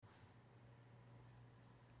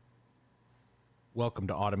Welcome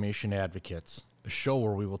to Automation Advocates, a show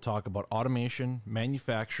where we will talk about automation,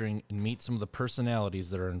 manufacturing, and meet some of the personalities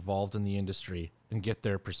that are involved in the industry and get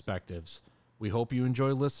their perspectives. We hope you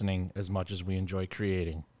enjoy listening as much as we enjoy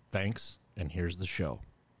creating. Thanks, and here's the show.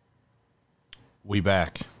 We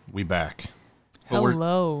back. But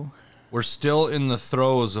Hello. We're still in the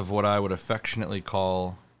throes of what I would affectionately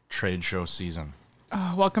call trade show season.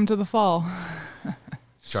 Welcome to the fall.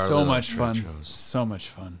 Charlie So loves much trade fun. shows. So much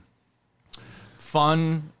fun.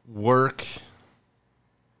 Fun, work,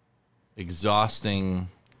 exhausting,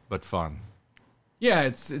 but fun. Yeah,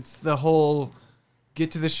 it's the whole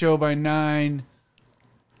get to the show by 9.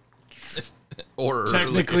 Or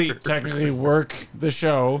Technically work the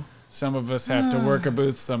show. Some of us have to work a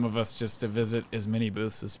booth. Some of us just to visit as many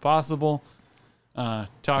booths as possible.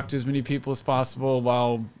 Talk to as many people as possible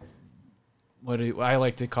while I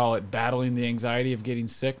like to call it battling the anxiety of getting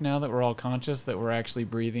sick now that we're all conscious that we're actually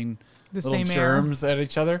breathing The little same air. germs at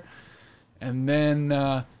each other. And then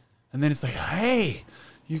it's like, hey,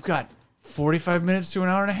 you've got 45 minutes to an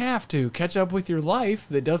hour and a half to catch up with your life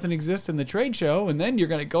that doesn't exist in the trade show, and then you're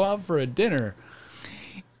going to go out for a dinner.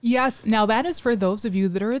 Yes, now that is for those of you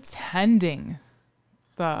that are attending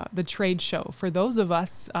the trade show. For those of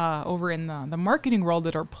us over in the marketing world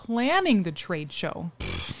that are planning the trade show,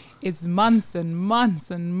 it's months and months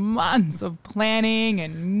and months of planning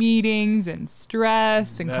and meetings and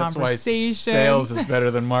stress and That's conversations. why sales is better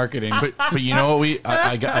than marketing. But you know what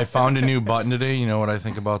I found a new button today. You know what I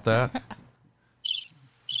think about that?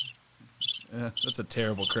 That's a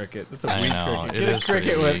terrible cricket. That's a I weak know, cricket. it Get a is cricket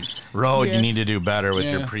pretty with weak. Road, Yeah. you need to do better with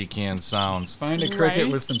your Yeah. pre-canned sounds. find a cricket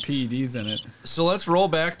Right? with some PEDs in it. So let's roll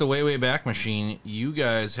back the way back machine. You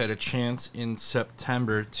guys had a chance in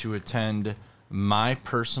September to attend my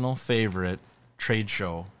personal favorite trade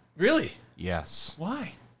show. Really? Yes,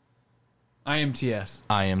 Why? IMTS.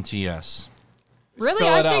 IMTS. Really?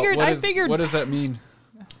 Spell it out. I figured. What does that mean?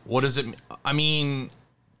 What does it? I mean,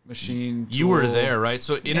 Machine. you were tool. there, right?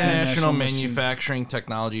 So International International Machine- Manufacturing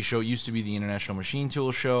Technology Show. It used to be the International Machine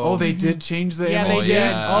Tool Show. Oh, they did change the Yeah, image. they did.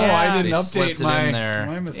 Yeah. Oh, I Yeah. didn't They update slipped it my in there.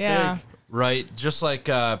 my mistake. Yeah. Right, just like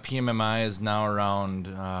PMMI is now around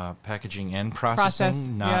packaging and processing, Process,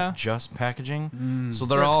 not yeah. just packaging. So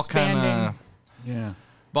they're They're all kind of. expanding. Yeah.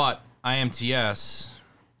 But IMTS,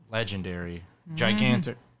 legendary,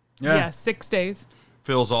 gigantic, Yeah. Yeah, 6 days.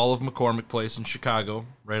 fills all of McCormick Place in Chicago,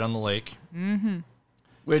 right on the lake.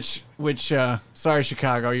 Which sorry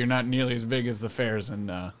Chicago, you're not nearly as big as the fairs in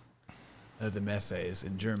the Messes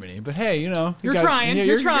in Germany. But hey, you know, You're trying.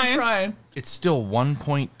 You're trying. You're trying. It's still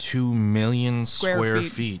 1.2 million Square square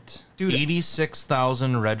feet. feet. Dude.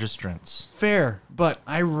 86,000 registrants. Fair, but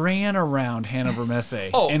I ran around Hanover Messe,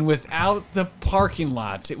 Oh. and without the parking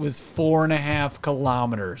lots, it was 4.5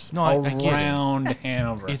 kilometers No, I get it. around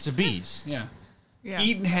Hanover. It's a beast. Yeah. Yeah.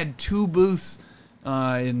 Eaton had 2 booths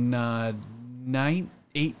in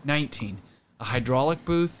 19. A hydraulic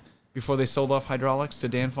booth before they sold off hydraulics to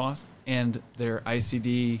Danfoss, and their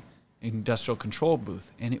ICD industrial control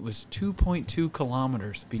booth. And it was 2.2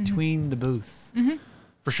 kilometers between the booths.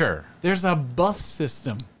 For sure. There's a bus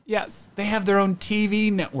system. Yes. They have their own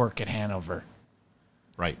TV network at Hanover.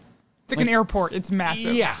 Right. It's like an airport. It's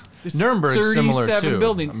massive. Yeah. There's Nuremberg's similar, 37 too.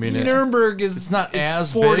 buildings. I mean, Nuremberg is it's not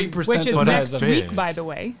as big, 40% Which is But the next size of big. week, by the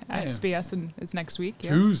way. SBS is next week.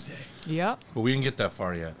 Yeah. Tuesday. Yep. But we didn't get that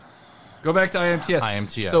far yet. Go back to IMTS.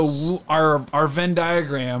 IMTS. So our Venn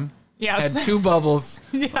diagram Yes. had 2 bubbles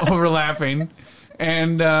overlapping,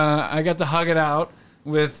 and I got to hug it out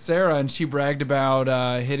with Sarah, and she bragged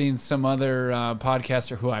about hitting some other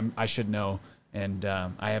podcaster who I should know and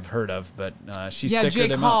I have heard of, but she Yeah, stickered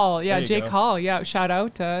Jake him Hall. up. Yeah, There you Jake go. Hall. Yeah, shout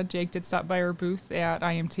out. Jake did stop by our booth at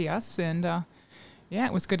IMTS, and yeah,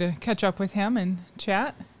 it was good to catch up with him and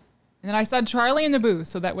chat. And then I saw Charlie in the booth,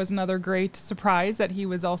 so that was another great surprise that he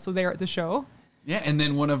was also there at the show. Yeah, and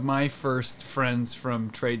then one of my first friends from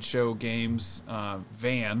Trade Show Games,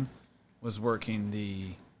 Van, was working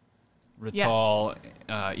the Rital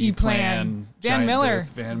E-Plan Van giant Miller. booth.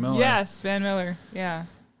 Van Miller. Yes, Van Miller. Yeah.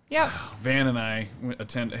 Yep. Van and I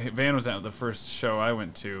Van was at the first show I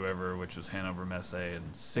went to ever, which was Hanover Messe in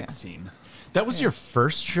 16. That was your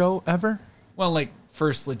first show ever? Well, like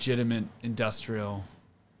first legitimate industrial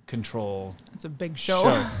control It's a big show.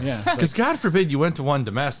 Yeah. it's Because God forbid you went to one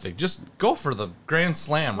domestic. Just go for the grand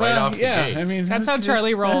slam right well, off the yeah, gate. I mean, That's how it's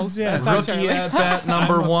Charlie just- rolls. Yeah. That's how Rookie Charlie- at bat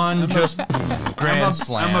number one, just grand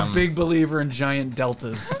slam. I'm a big believer in giant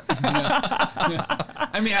deltas. Yeah.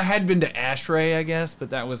 I mean, I had been to ASHRAE, I guess, but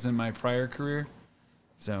that was in my prior career.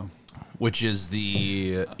 So Which is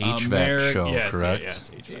the HVAC Ameri- show, yeah, correct? Yeah, it's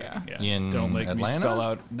HVAC. Yeah. Yeah. In Don't make me Atlanta? spell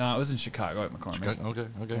out. No, it was in Chicago at McCormick. Okay.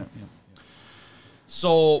 Yeah, yeah.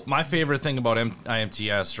 So my favorite thing about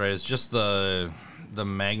IMTS, right, is just the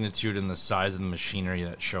magnitude and the size of the machinery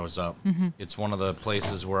that shows up. It's one of the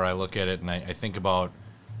places where I look at it and I think about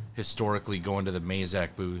historically going to the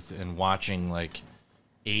Mazak booth and watching like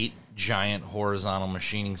 8 giant horizontal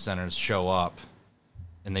machining centers show up,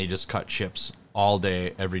 and they just cut chips all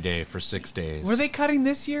day, every day for 6 days. Were they cutting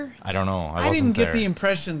this year? I don't know. I didn't get the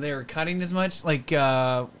impression they were cutting as much. Like,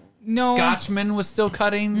 No. Scotchman was still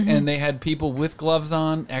cutting, and they had people with gloves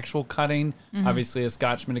on, actual cutting. Obviously, a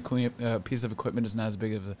Scotchman piece of equipment is not as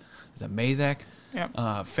big as a Mazak.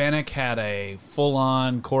 Yep. Fennec had a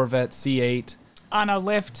full-on Corvette C8 On a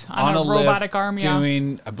lift, on a lift robotic arm, yeah.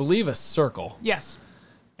 doing, I believe, a circle. Yes.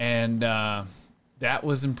 And that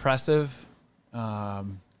was impressive.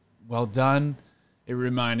 Well done. It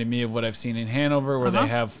reminded me of what I've seen in Hanover, where they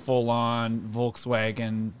have full-on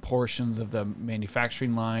Volkswagen portions of the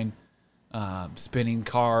manufacturing line, spinning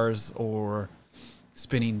cars or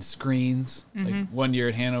spinning screens. Like one year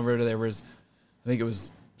at Hanover, there was, I think it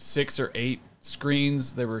was 6 or 8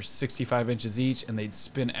 screens. They were 65 inches each, and they'd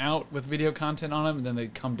spin out with video content on them, and then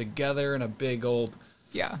they'd come together in a big old...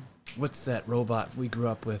 Yeah. What's that robot we grew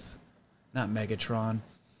up with? Not Megatron.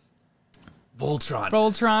 Voltron.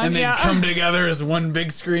 Voltron, And they'd yeah. come together as one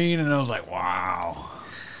big screen, and I was like, wow.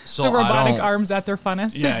 So So robotic I don't, arms at their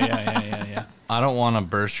funnest. Yeah. I don't want to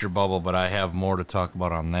burst your bubble, but I have more to talk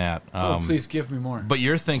about on that. Please give me more. But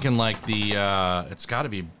you're thinking like it's got to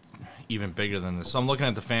be even bigger than this. So I'm looking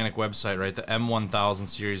at the Fanick website, right? The M1000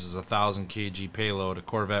 series is 1,000 kg payload. A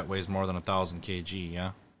Corvette weighs more than 1,000 kg,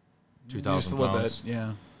 yeah? 2,000 Just a little pounds. bit,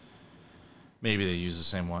 yeah. Maybe they use the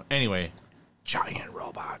same one. Anyway, giant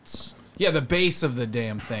robots. Yeah, the base of the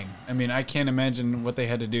damn thing. I mean, I can't imagine what they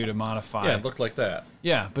had to do to modify Yeah, it. it looked like that.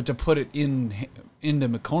 Yeah, but to put it into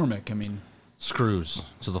McCormick, I mean, Screws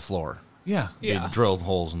to the floor. yeah. Yeah. They drilled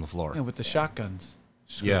holes in the floor. Yeah, with the shotguns.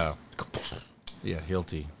 Yeah. Yeah,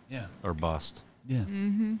 Hilti Yeah. or bust. Yeah.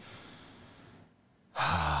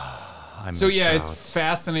 I So missed yeah, out. it's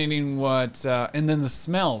fascinating what, and then the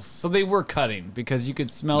smells. So they were cutting because you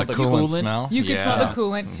could smell the coolant coolant. smell. You could smell Yeah. the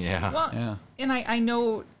coolant. Yeah. Well, Yeah. and I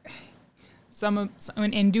know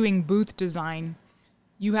in doing booth design,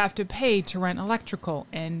 you have to pay to rent electrical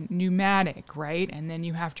and pneumatic, right? And then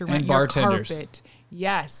you have to rent your bartenders. carpet.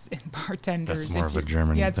 Yes, and bartenders. That's more If of a you-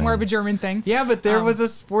 German Yeah, it's thing. more of a German thing. Yeah, but there was a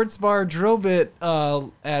sports bar drill bit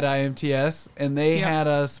at IMTS, and they Yep. had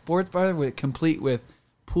a sports bar complete with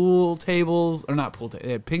pool tables, or not pool tables.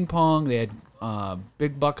 They had ping pong. They had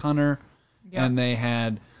Big Buck Hunter, Yep. and they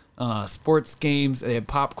had sports games. They had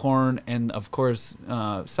popcorn, and of course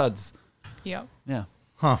suds. Yep. Yeah,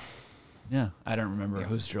 Huh. yeah. I don't remember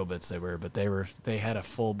whose drill bits they were, but they had a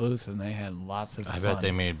full booth, and they had lots of I fun. bet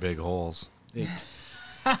they made big holes. They-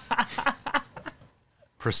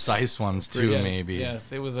 Precise ones too, yes, maybe.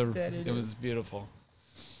 Yes, it was That it it was beautiful.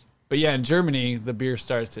 But yeah, in Germany, the beer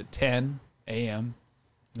starts at 10 a.m.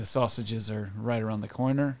 The sausages are right around the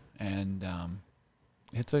corner, and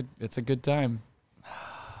it's a good time.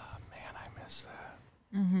 Man, I miss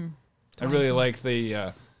that. I really like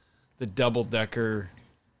the double decker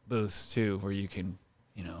booths too, where you can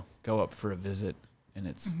go up for a visit, and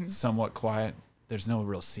it's somewhat quiet. There's no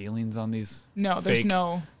real ceilings on these. No, there's fake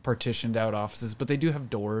no. partitioned out offices, but they do have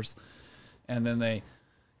doors. And then they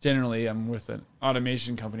generally, I'm with an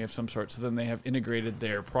automation company of some sort, so then they have integrated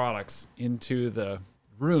their products into the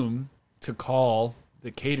room to call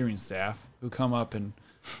the catering staff who come up and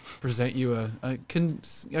present you a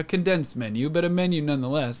condensed menu, but a menu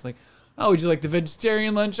nonetheless. Like, oh, would you like the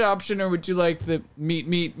vegetarian lunch option, or would you like the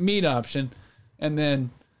meat option? And then,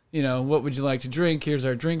 what would you like to drink? Here's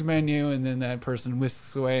our drink menu. And then that person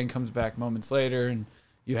whisks away and comes back moments later, and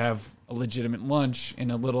you have a legitimate lunch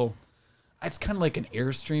in a little, it's kind of like an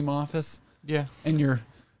Airstream office, Yeah. and you're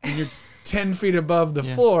 10 feet above the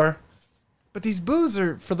floor. But these booths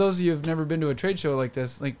are, for those of you who've never been to a trade show like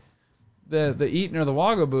this, like the Eaton or the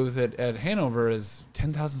Wago booth at Hanover is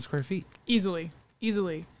 10,000 square feet. Easily.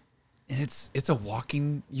 And it's a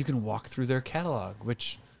walking, you can walk through their catalog,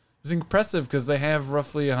 which is impressive because they have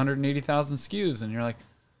roughly 180,000 SKUs, and you're like,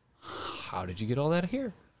 how did you get all that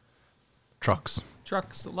here? Trucks.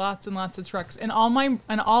 Trucks, lots and lots of trucks. And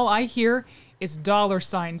all I hear is dollar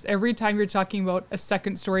signs every time you're talking about a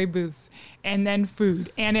second story booth, and then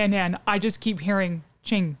food, and I just keep hearing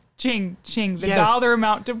ching, ching, ching, the Yes. dollar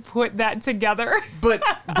amount to put that together. But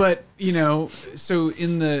so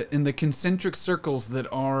in the concentric circles that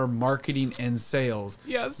are marketing and sales,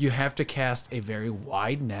 Yes. you have to cast a very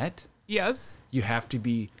wide net. Yes. You have to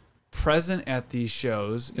be present at these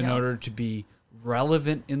shows in Yeah. order to be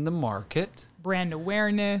relevant in the market. brand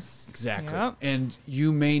awareness. Exactly. Yep. And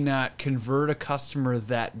you may not convert a customer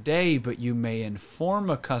that day, but you may inform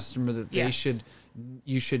a customer that Yes.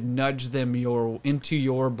 you should nudge them into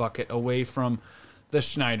your bucket away from the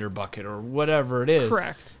Schneider bucket or whatever it is.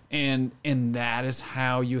 Correct. And that is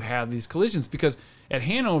how you have these collisions, because at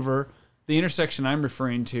Hanover, the intersection I'm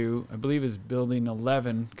referring to, I believe, is building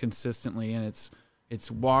 11 consistently, and it's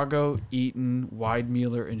Wago, Eaton,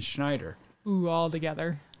 Weidmuller, and Schneider. Ooh, all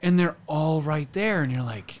together. And they're all right there, and you're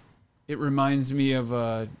like, it reminds me of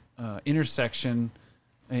a intersection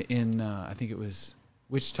in I think it was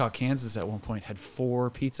Wichita, Kansas. At one point, had 4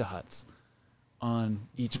 Pizza Huts on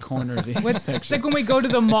each corner of the It's intersection. like when we go to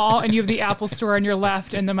the mall and you have the Apple store on your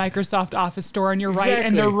left and the Microsoft Office store on your right,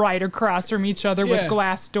 and they're Exactly. right across from each other Yeah. with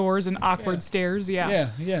glass doors and awkward stairs. Yeah.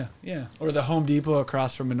 Yeah. Or the Home Depot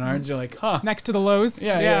across from Menards. You're like, huh? Next to the Lowe's.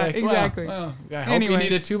 Yeah, like, wow, exactly. wow. I hope Anyway. you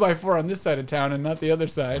need a 2x4 on this side of town and not the other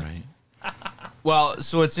side. Right. Well,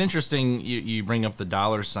 so it's interesting you bring up the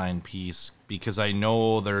dollar sign piece, because I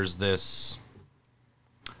know there's this,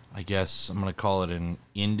 I guess I'm going to call it an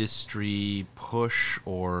industry push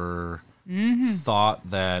or thought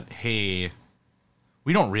that, hey,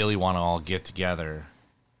 we don't really want to all get together.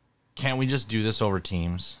 Can't we just do this over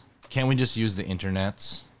Teams? Can't we just use the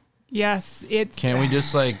internets? Yes, it's. Can't we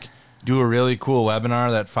just do a really cool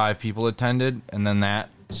webinar that 5 people attended, and then that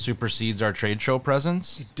supersedes our trade show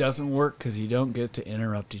presence? It doesn't work because you don't get to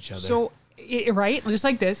interrupt each other. So, right? Just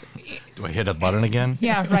like this. Do I hit a button again?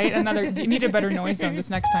 Yeah, right? You need a better noise than this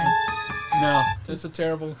next time. no, that's a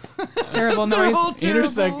terrible Terrible noise.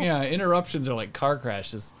 interruptions are like car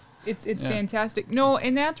crashes. It's Yeah. fantastic. No,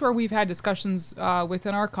 and that's where we've had discussions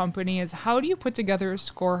within our company is how do you put together a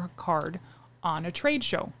scorecard on a trade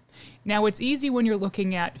show? Now, it's easy when you're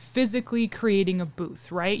looking at physically creating a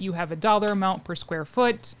booth, right? You have a dollar amount per square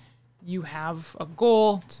foot. You have a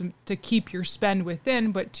goal to keep your spend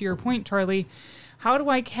within. But to your point, Charlie, how do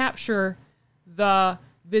I capture the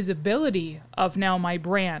visibility of now my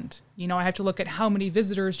brand? You know, I have to look at how many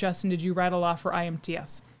visitors, Justin, did you rattle off for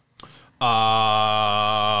IMTS?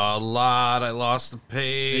 A lot. I lost the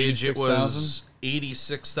page. It 86,000? was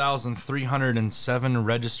 86,307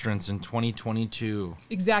 registrants in 2022.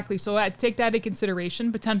 Exactly. So take that into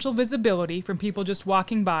consideration. Potential visibility from people just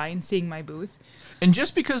walking by and seeing my booth. And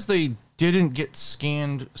just because they didn't get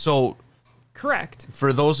scanned, so Correct.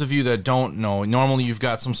 for those of you that don't know, normally you've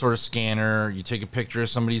got some sort of scanner, you take a picture of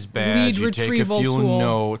somebody's badge, you take a retrieval few tool.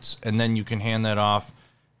 notes, and then you can hand that off,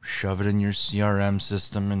 shove it in your CRM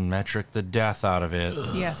system, and metric the death out of it.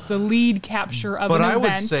 Yes, the lead capture of But an I event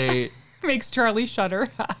would say makes Charlie shudder.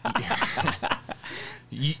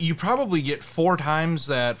 you probably get 5 times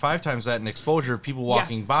that in exposure of people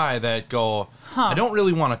walking Yes. by that go, I don't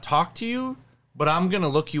really want to talk to you, but I'm going to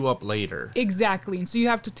look you up later. Exactly. And so you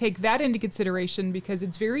have to take that into consideration because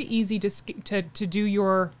it's very easy to do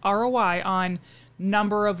your ROI on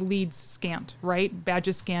number of leads scanned, right?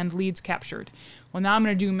 Badges scanned, leads captured. Well, now I'm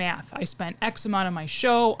going to do math. I spent X amount on my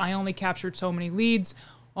show. I only captured so many leads.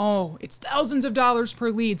 Oh, it's thousands of dollars per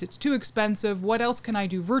leads. It's too expensive. What else can I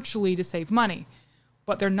do virtually to save money?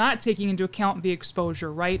 But they're not taking into account the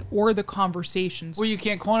exposure, right? Or the conversations. Well, you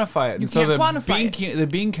can't quantify it. You And so can't the quantify bean, the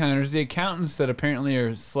bean counters, the accountants that apparently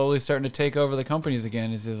are slowly starting to take over the companies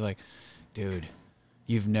again, is like, dude,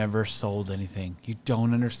 you've never sold anything. You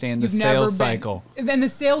don't understand the You've never sales cycle. Then the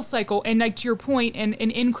sales cycle, and like to your point, and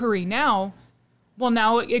an inquiry now, well,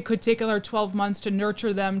 now it could take another 12 months to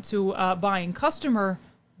nurture them to a buying customer,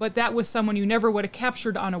 but that was someone you never would have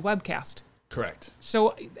captured on a webcast. Correct.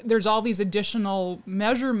 So there's all these additional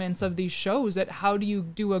measurements of these shows that how do you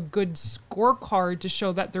do a good scorecard to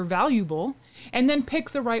show that they're valuable, and then pick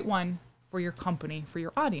the right one for your company, for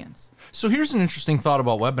your audience. So here's an interesting thought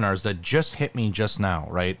about webinars that just hit me just now,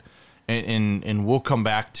 right? And we'll come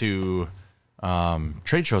back to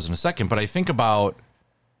trade shows in a second, but I think about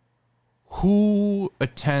who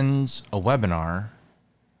attends a webinar.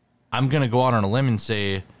 I'm going to go out on a limb and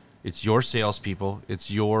say it's your salespeople, it's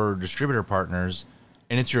your distributor partners,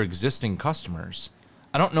 and it's your existing customers.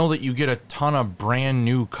 I don't know that you get a ton of brand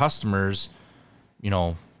new customers,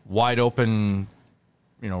 wide open,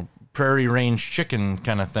 prairie range chicken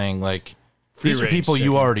kind of thing. Like, these are Free-range people you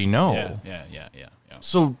chicken. already know. Yeah.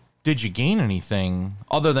 So did you gain anything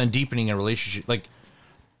other than deepening a relationship? Like,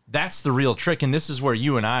 that's the real trick. And this is where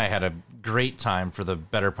you and I had a great time for the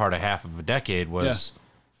better part of half of a decade was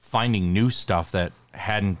finding new stuff that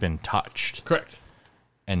hadn't been touched Correct.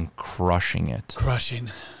 and crushing it. Crushing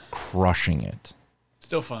it.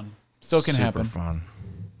 Still fun. Still can Super happen. fun.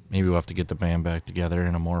 Maybe we'll have to get the band back together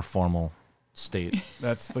in a more formal state.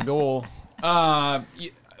 That's the goal.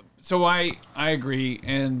 So I agree,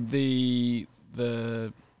 and the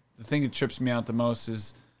the thing that trips me out the most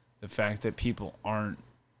is the fact that people aren't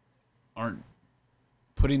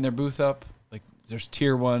putting their booth up. Like, there's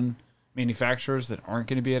tier 1 manufacturers that aren't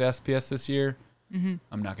going to be at SPS this year. Mm-hmm.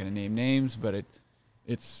 I'm not going to name names, but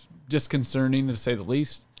it's disconcerting to say the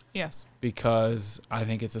least, Yes. because I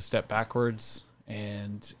think it's a step backwards,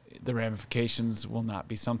 and the ramifications will not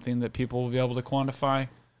be something that people will be able to quantify.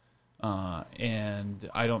 And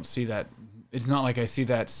I don't see that. It's not like I see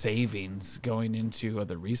that savings going into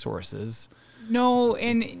other resources. No,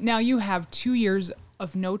 and now you have 2 years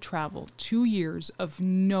of no travel, 2 years of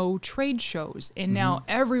no trade shows, and now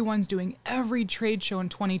everyone's doing every trade show in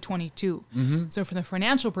 2022. So from the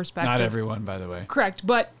financial perspective, Not everyone, by the way. correct,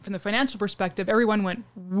 but from the financial perspective, everyone went,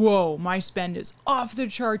 "Whoa, my spend is off the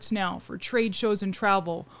charts now for trade shows and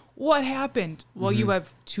travel. What happened?" Well, you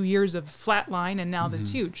have 2 years of flatline, and now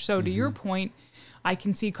this huge. So to your point, I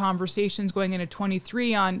can see conversations going into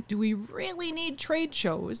 23 on, do we really need trade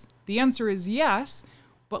shows? The answer is yes,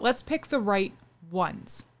 but let's pick the right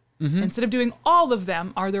ones. Instead of doing all of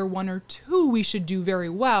them, are there 1 or 2 we should do very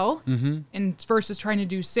well? And versus trying to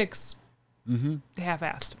do 6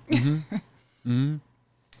 half-assed.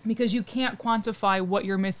 Because you can't quantify what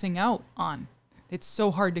you're missing out on. It's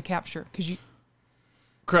so hard to capture because you.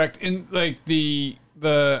 Correct. And like the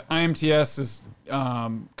IMTS is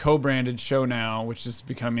co-branded show now, which is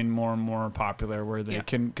becoming more and more popular, where they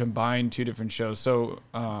can combine 2 different shows. So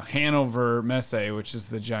Hanover Messe, which is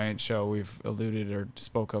the giant show we've alluded or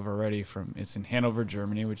spoke of already, it's in Hanover,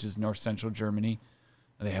 Germany, which is north central Germany.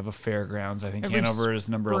 They have a fairgrounds. I think Every Hanover is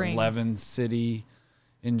number spring. 11 city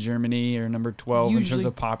in Germany, or number 12 in terms Usually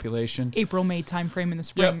of population. April, May timeframe in the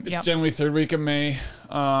spring. Yep, it's generally 3rd week of May,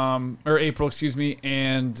 or April, excuse me,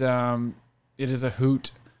 and it is a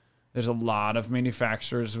hoot. There's a lot of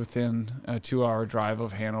manufacturers within a 2-hour drive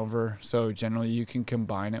of Hanover, so generally you can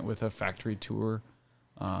combine it with a factory tour.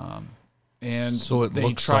 And So it they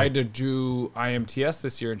looks tried to do IMTS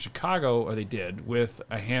this year in Chicago, or they did, with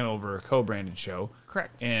a Hanover co-branded show.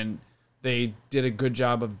 Correct. And they did a good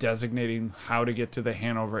job of designating how to get to the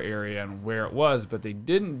Hanover area and where it was, but they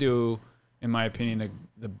didn't do, in my opinion,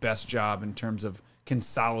 the best job in terms of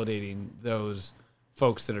consolidating those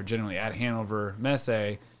folks that are generally at Hanover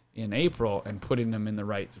Messe in April and putting them in the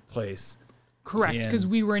right place. Correct, because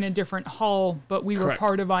we were in a different hall, but we were Correct.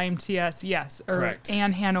 part of IMTS, yes. Correct.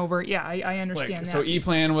 And Hanover, yeah, I understand that. So piece.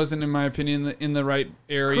 E-Plan wasn't, in my opinion, in the right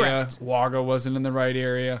area. Correct. WAGA wasn't in the right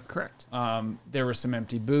area. Correct. There were some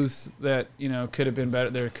empty booths that could have been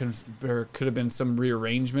better. There could have been some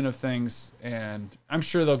rearrangement of things, and I'm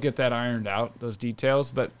sure they'll get that ironed out, those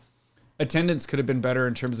details. But attendance could have been better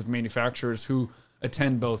in terms of manufacturers who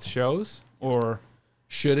attend both shows or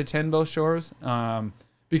should attend both shows,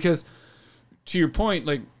 because to your point,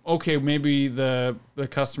 like, okay, maybe the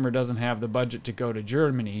customer doesn't have the budget to go to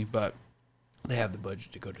Germany, but they have the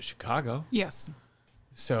budget to go to Chicago. Yes.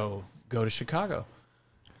 So go to Chicago.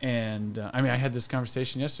 And I mean, I had this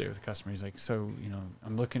conversation yesterday with a customer. He's like, so,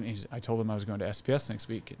 I'm looking, I told him I was going to SPS next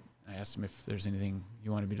week. And I asked him if there's anything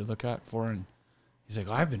you wanted me to look out for. And he's like,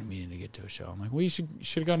 I've been meaning to get to a show. I'm like, well, you should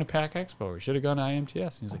have gone to PAC Expo, or you should have gone to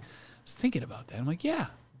IMTS. And he's like, I was thinking about that. I'm like, yeah,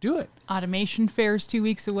 do it. Automation Fair's 2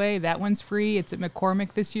 weeks away. That one's free. It's at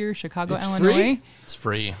McCormick this year, Chicago, It's Illinois. free? It's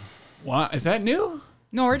free. What? Is that new?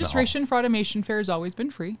 No, registration for Automation Fair has always been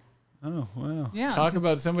free. Oh, wow. Yeah, Talk it's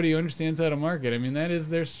about somebody who understands how to market. I mean, that is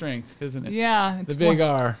their strength, isn't it? Yeah. The big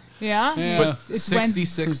R. Yeah. Yeah. But It's when-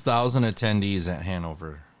 66,000 attendees at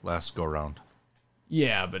Hanover last go round.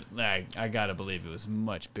 Yeah, but I gotta believe it was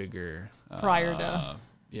much bigger Prior to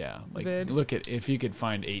Yeah, like vid. look at if you could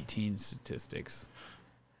find 18 statistics.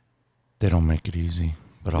 They don't make it easy,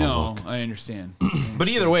 but I'll No, look. I understand. But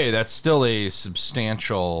either way, that's still a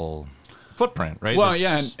substantial footprint, right? Well, That's-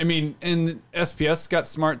 yeah, and, I mean, and SPS got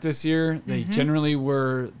smart this year. They generally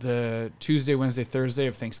were the Tuesday, Wednesday, Thursday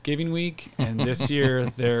of Thanksgiving week, and this year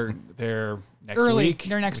they're next early. week.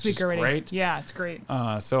 They're next which week is already. Great. Yeah, it's great.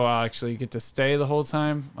 So I'll actually get to stay the whole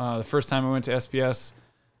time. The first time I went to SPS,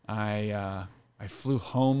 I flew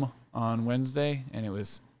home on Wednesday, and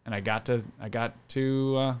I got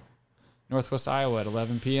to Northwest Iowa at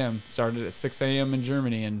 11 p.m. Started at 6 a.m. in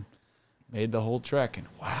Germany and made the whole trek. And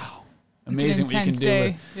wow, amazing what you can intense do.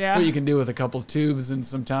 day. Yeah. What you can do with a couple of tubes and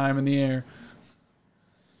some time in the air.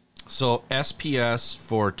 So SPS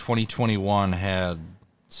for 2021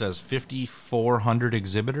 says 5,400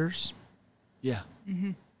 exhibitors. Yeah,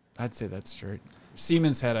 I'd say that's straight.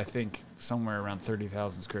 Siemens had, I think, somewhere around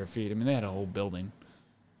 30,000 square feet. I mean, they had a whole building.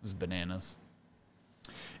 It was bananas.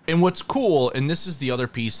 And what's cool, and this is the other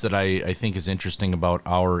piece that I think is interesting about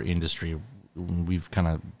our industry. We've kind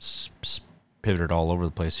of pivoted all over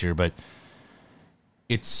the place here, but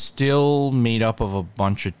it's still made up of a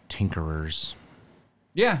bunch of tinkerers.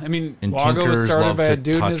 Yeah, I mean, And Wago was tinkerers started love by to a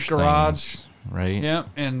dude in his touch garage. things, right? Yeah,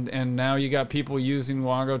 and now you got people using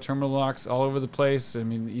Wago terminal locks all over the place. I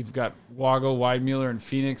mean, you've got Wago, Weidmuller, and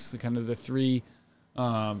Phoenix, kind of the three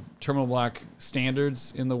terminal lock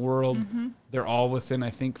standards in the world. They're all within, I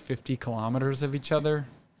think, 50 kilometers of each other.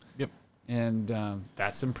 Yep. And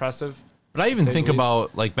that's impressive. But I even say think the least.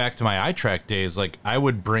 about, like, back to my iTrack days, like, I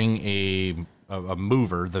would bring a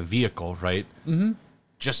mover, the vehicle, right? Mm-hmm.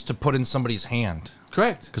 Just to put in somebody's hand.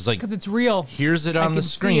 Correct. Because, like, Because it's real. here's it I on the can see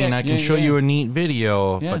screen. it. I can Yeah, show yeah. you a neat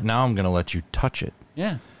video, Yeah. but now I'm going to let you touch it.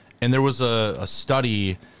 Yeah. And there was a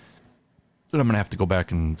study, and I'm going to have to go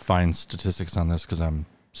back and find statistics on this because I'm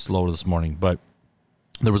slow this morning, but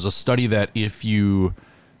there was a study that if you,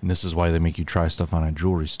 and this is why they make you try stuff on at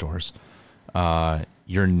jewelry stores,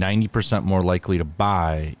 you're 90% more likely to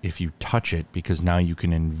buy if you touch it because now you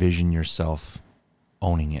can envision yourself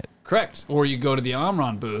owning it. Correct. Or you go to the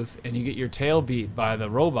Omron booth and you get your tail beat by the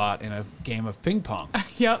robot in a game of ping pong.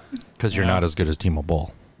 Yep. Because you're not as good as Timo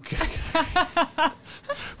Bull.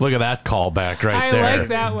 Look at that callback right I there. like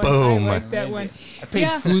that one. Boom. I like that one. I played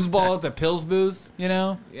Yeah. foosball at the Pills booth, you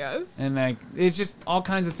know? Yes. And like it's just all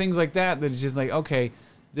kinds of things like that that it's just like, okay,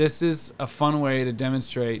 this is a fun way to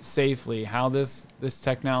demonstrate safely how this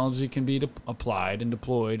technology can be applied and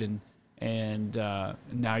deployed, and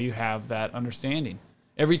now you have that understanding.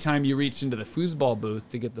 Every time you reached into the foosball booth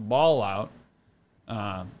to get the ball out,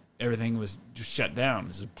 everything was just shut down. It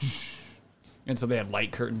was and so they had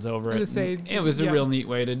light curtains over it. It was a yeah. real neat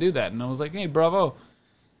way to do that, and I was like, hey, bravo.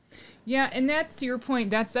 Yeah, and that's to your point.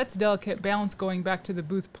 That's delicate balance. Going back to the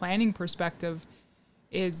booth planning perspective,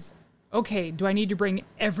 is okay. Do I need to bring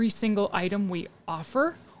every single item we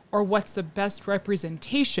offer, or what's the best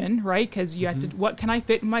representation? Right? Because you have to. What can I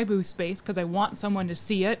fit in my booth space? Because I want someone to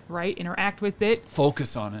see it, right? Interact with it,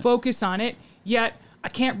 Focus on it. focus on it. Yet I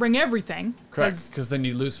can't bring everything. Correct, because then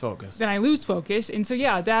you lose focus. Then I lose focus, and so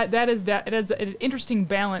yeah, that is an interesting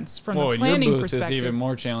balance from Well, the your planning booth perspective. is even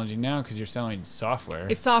more challenging now because you're selling software.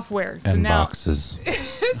 It's software, so And now boxes.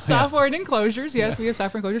 software and enclosures. Yes, we have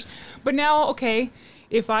software enclosures. But now, okay,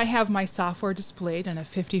 if I have my software displayed on a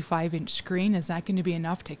 55-inch screen, is that going to be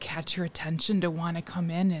enough to catch your attention to want to come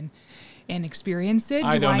in and experience it?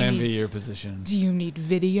 I don't envy need, your position. Do you need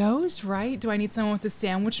videos, right? Do I need someone with a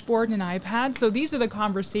sandwich board and an iPad? So these are the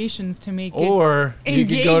conversations to make it Or you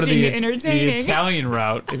could go to engaging the, and entertaining. the Italian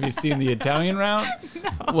route. Have you seen the Italian route?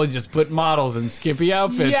 We'll just put models in skimpy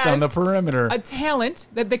outfits on the Yes. perimeter. a talent,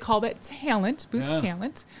 that they call that talent, booth Yeah.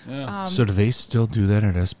 talent. Yeah. So do they still do that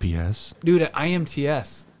at SPS? Dude, at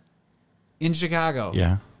IMTS in Chicago,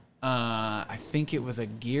 Yeah. I think it was a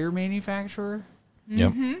gear manufacturer.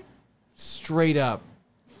 Yep. Straight up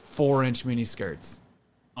 4-inch mini skirts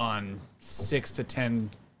on 6 to 10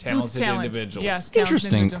 talented talent. individuals. Yes, talented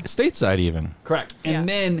Interesting. individual. Stateside even. Correct. And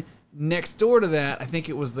Yeah. then next door to that, I think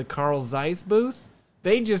it was the Carl Zeiss booth.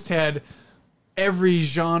 They just had every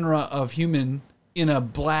genre of human in a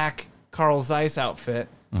black Carl Zeiss outfit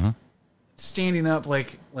standing up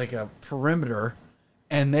like a perimeter.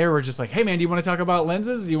 And they were just like, hey, man, do you want to talk about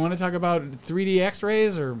lenses? Do you want to talk about 3D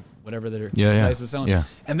X-rays or whatever their Zeiss was selling? Yeah.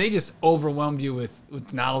 And they just overwhelmed you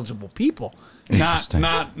with knowledgeable people. Interesting.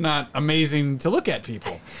 Not amazing to look at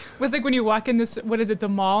people. Was like when you walk in this, what is it, the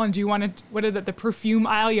mall, and do you want to, what is it, the perfume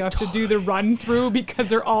aisle? You have to do the run through because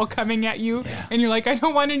they're all coming at you, and you're like, I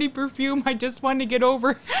don't want any perfume. I just want to get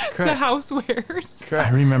over to Correct. housewares. Correct.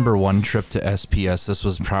 I remember one trip to SPS. This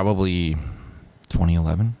was probably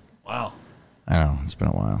 2011. Wow. I don't know. It's been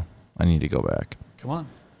a while. I need to go back. Come on.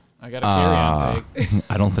 I got a carry-on bag.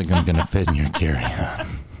 I don't think I'm going to fit in your carry-on.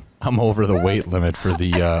 I'm over the weight limit for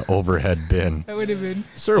the overhead bin. That would have been.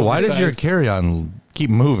 Sir, why does your Oversized. carry-on keep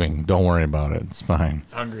moving? Don't worry about it. It's fine.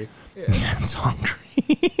 It's hungry. It's hungry.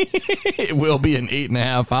 It will be in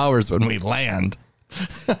 8.5 hours when we land.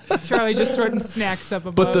 Charlie just throwing snacks up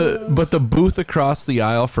above. But the booth across the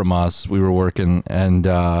aisle from us, we were working, and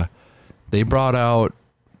they brought out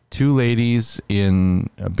two ladies in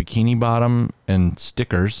a bikini bottom and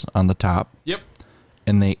stickers on the top, Yep.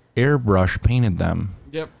 and they airbrush painted them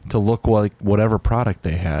Yep. to look like whatever product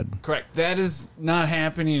they had. Correct. That is not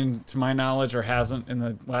happening to my knowledge, or hasn't in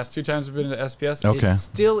the last 2 times I've been to SPS. Okay. It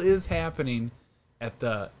still is happening at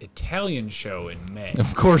the Italian show in May.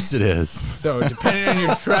 Of course it is. So depending on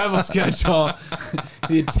your travel schedule,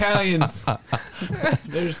 the Italians,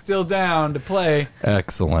 they're still down to play.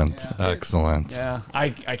 Excellent. Excellent. Yeah, I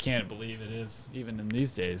can't believe it is, even in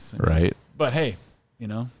these days. Right. But hey,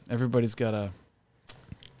 everybody's got a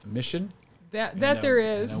mission. There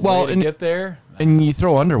is. Well, to and- get there. And you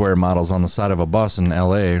throw underwear models on the side of a bus in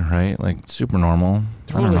LA, right? Like super normal.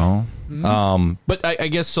 Totally. I don't know. But I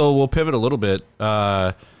guess so. We'll pivot a little bit.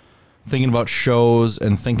 Thinking about shows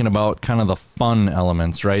and thinking about kind of the fun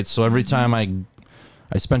elements, right? So every time I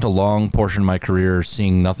spent a long portion of my career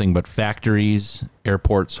seeing nothing but factories,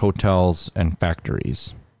 airports, hotels, and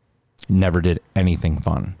factories. Never did anything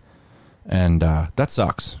fun, and that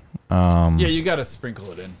sucks. Yeah, you got to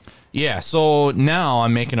sprinkle it in. Yeah, so now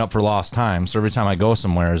I'm making up for lost time. So every time I go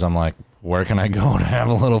somewhere, I'm like, where can I go to have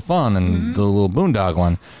a little fun and do a little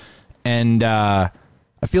boondoggling? And I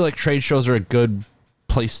feel like trade shows are a good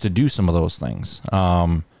place to do some of those things.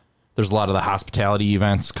 There's a lot of the hospitality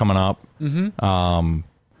events coming up.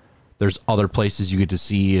 There's other places you get to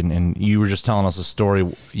see, and you were just telling us a story.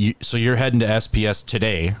 So you're heading to SPS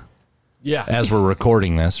today. Yeah. As we're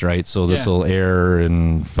recording this, right? So this will air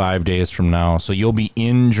in 5 days from now. So you'll be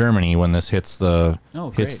in Germany when this hits the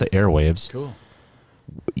airwaves. Cool.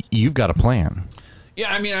 You've got a plan.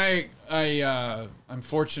 Yeah, I mean, I'm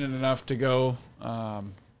fortunate enough to go,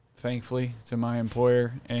 thankfully, to my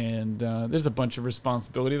employer, and there's a bunch of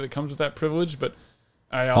responsibility that comes with that privilege. But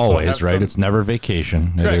I also Always, have right? some- It's never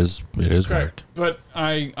vacation. Correct. It is work. Correct. But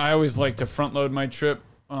I always like to front load my trip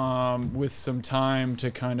with some time to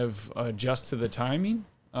kind of adjust to the timing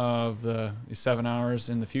of the 7 hours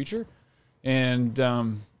in the future. And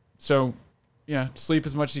so, yeah, sleep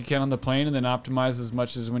as much as you can on the plane and then optimize as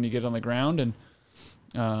much as when you get on the ground. And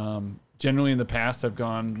generally in the past, I've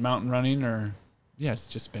gone mountain running it's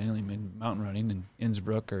just mainly been mountain running in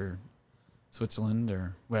Innsbruck or Switzerland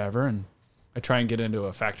or wherever. And I try and get into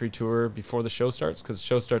a factory tour before the show starts because the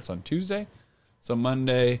show starts on Tuesday. So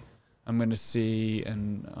Monday, I'm going to see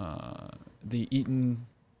the Eaton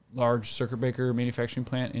large circuit breaker manufacturing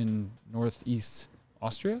plant in northeast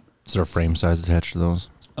Austria. Is there a frame size attached to those?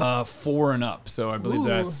 4 and up. So I believe Ooh.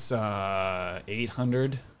 that's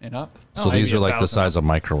 800 and up. So these are like the size of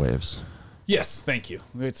microwaves. Yes, thank you.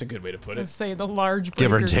 It's a good way to put Let's it. say the large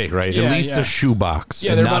Give or breakers. take, right? Yeah, At least yeah. a shoebox.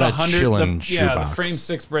 Yeah, and they're not about a 100. chillin' The shoebox. frame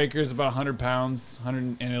 6 breaker is about 100 pounds,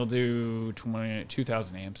 100, and it'll do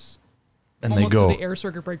 2,000 amps. And Almost they go to the air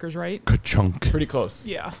circuit breakers, right? ka-chunk. Pretty close.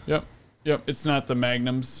 Yeah. Yep. It's not the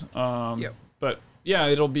Magnums. Yep. But yeah,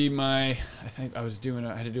 it'll be I think I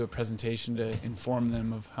had to do a presentation to inform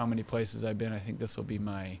them of how many places I've been. I think this will be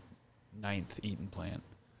my 9th Eaton plant.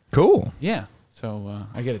 Cool. Yeah. So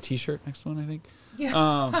I get a T-shirt next one, I think.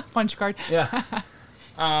 Yeah. Punch card. Yeah.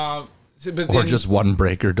 But Or then- just one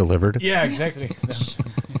breaker delivered. Yeah, exactly.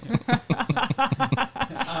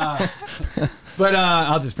 But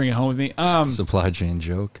I'll just bring it home with me. Supply chain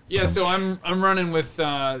joke. Yeah, so I'm running with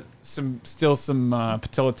some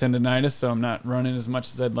patella tendonitis, so I'm not running as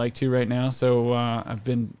much as I'd like to right now. So I've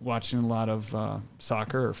been watching a lot of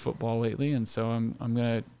soccer or football lately, and so I'm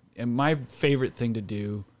gonna. And my favorite thing to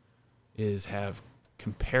do is have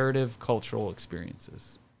comparative cultural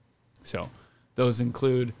experiences. So those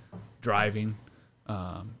include driving,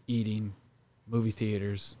 eating, movie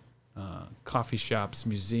theaters, coffee shops,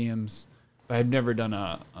 museums. But I've never done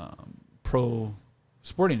a pro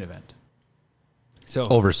sporting event. So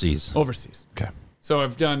Overseas. overseas. Okay. So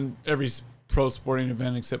I've done every pro sporting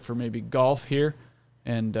event except for maybe golf here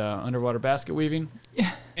and underwater basket weaving.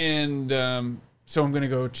 Yeah. And so I'm going to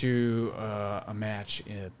go to a match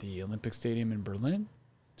at the Olympic Stadium in Berlin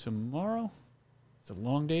tomorrow. It's a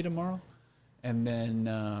long day tomorrow. And then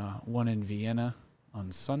one in Vienna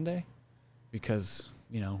on Sunday because,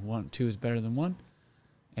 2 is better than 1.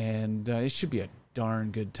 And it should be a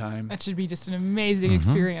darn good time. That should be just an amazing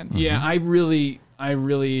experience. Yeah, I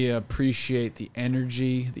really appreciate the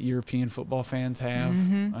energy that European football fans have.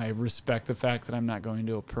 I respect the fact that I'm not going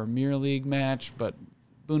to a Premier League match, but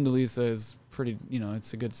Bundesliga is pretty,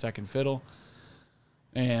 it's a good second fiddle.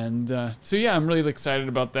 And so, yeah, I'm really excited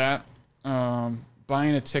about that.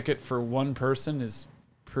 Buying a ticket for one person is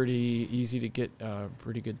pretty easy to get a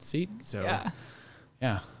pretty good seat. So,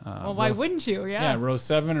 yeah. Well, why wouldn't you? Yeah, row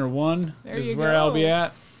 7 or 1 There is you where I'll be go.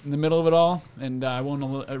 at in the middle of it all. And I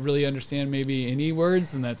won't really understand maybe any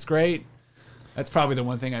words, and that's great. That's probably the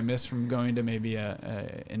one thing I miss from going to maybe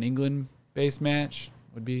an England-based match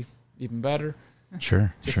would be even better,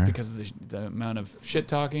 Sure. just because of the amount of shit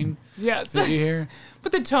talking Yes. that you hear.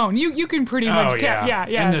 But the tone, you can pretty much yeah.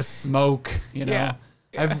 And the smoke, Yeah.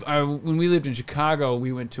 When we lived in Chicago,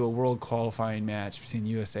 we went to a world qualifying match between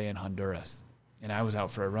USA and Honduras. And I was out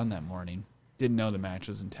for a run that morning. Didn't know the match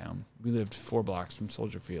was in town. We lived 4 blocks from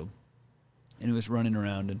Soldier Field. And it was running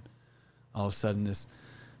around, and all of a sudden this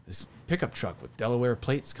pickup truck with Delaware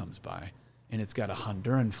plates comes by, and it's got a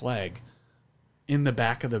Honduran flag in the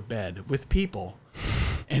back of the bed with people.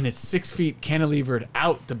 and it's 6 feet cantilevered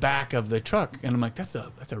out the back of the truck. And I'm like, that's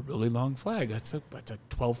a really long flag. That's a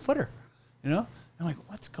 12-footer, you know? I'm like,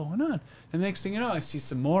 what's going on? And next thing you know, I see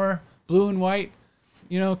some more blue and white,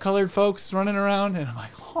 colored folks running around. And I'm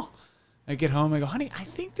like, oh. I get home. I go, honey, I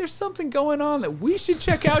think there's something going on that we should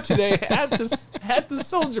check out today at the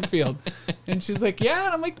soldier field. And she's like, yeah.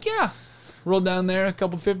 And I'm like, yeah. Rolled down there, a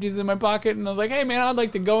couple 50s in my pocket. And I was like, hey, man, I'd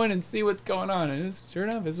like to go in and see what's going on. And sure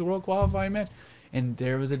enough, it's a world qualifying match. And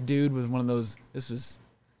there was a dude with one of those. This was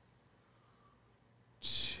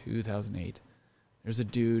 2008. There's a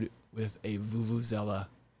dude with a vuvuzela.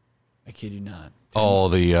 I kid you not.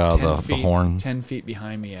 The horn. 10 feet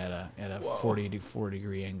behind me at a 40 to 4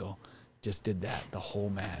 degree angle. Just did that the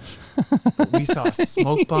whole match. We saw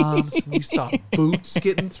smoke bombs. We saw boots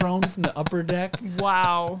getting thrown from the upper deck.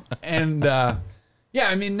 Wow. And now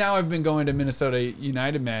I've been going to Minnesota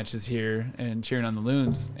United matches here and cheering on the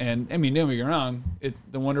Loons. And don't get me wrong,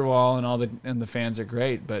 the Wonderwall and the fans are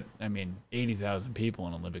great, but 80,000 people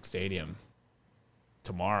in Olympic Stadium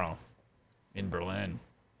tomorrow in Berlin.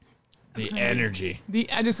 The energy. The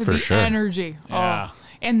sure. energy. Yeah. Oh,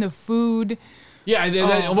 and the food. Yeah, and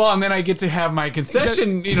then I get to have my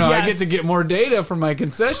concession. Yes. I get to get more data from my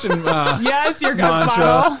concession. Yes, your gun mantra.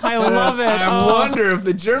 bottle. I love it. I wonder if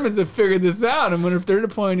the Germans have figured this out. I wonder if they're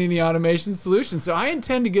deploying any automation solutions. So I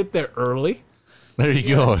intend to get there early. There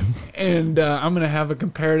you go. And I'm going to have a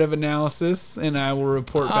comparative analysis, and I will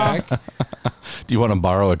report back. Do you want to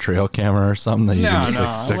borrow a trail camera or something that you can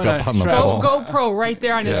just stick up on the pole? GoPro right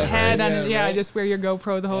there on his head. Right. Just wear your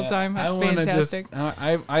GoPro the whole time. That's fantastic.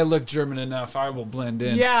 I look German enough. I will blend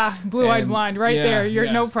in. Yeah, blue-eyed blonde right there.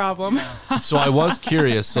 You're no problem. So I was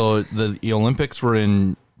curious. So the Olympics were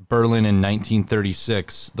in Berlin in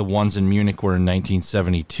 1936. The ones in Munich were in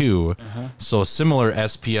 1972. So similar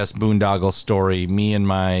SPS boondoggle story. Me and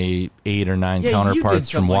my 8 or 9 counterparts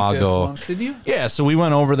from Wago. Like did you? Yeah, so we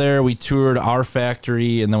went over there. We toured our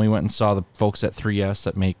factory, and then we went and saw the folks at 3S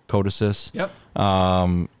that make Codesys. Yep.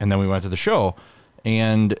 And then we went to the show.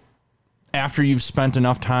 And after you've spent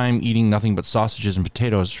enough time eating nothing but sausages and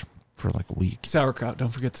potatoes for like a week. Sauerkraut. Don't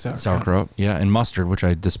forget the sauerkraut. Sauerkraut, yeah, and mustard, which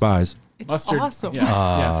I despise. It's mustard. awesome.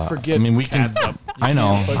 Yeah, forget. we can. I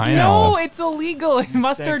know. No, it's illegal.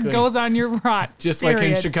 Mustard goes on your brat. Just period. like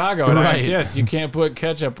in Chicago, right? Yes, you can't put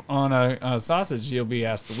ketchup on a sausage. You'll be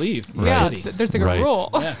asked to leave. Yeah, The city. there's like a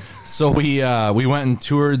rule. Yeah. So we went and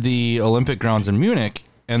toured the Olympic grounds in Munich,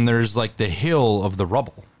 and there's like the hill of the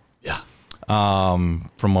rubble. Yeah. From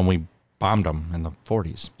when we bombed them in the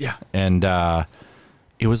 40s. Yeah. And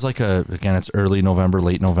it was like it's early November,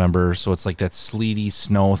 late November, so it's like that sleety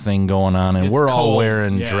snow thing going on, and we're all cold.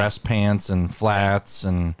 wearing dress pants and flats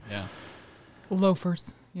and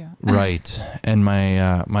Loafers. Yeah. right. And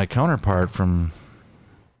my counterpart from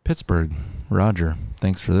Pittsburgh, Roger,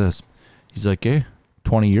 thanks for this. He's like, hey,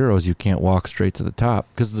 20 euros, you can't walk straight to the top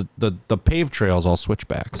because the paved trails all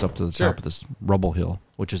switchbacks up to the top of this rubble hill,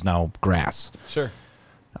 which is now grass. Sure.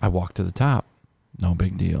 I walked to the top, no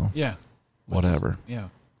big deal. Yeah. Whatever. Yeah.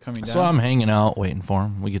 Coming down. So I'm hanging out, waiting for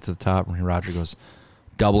him. We get to the top, and Roger goes,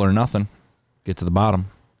 double or nothing. Get to the bottom.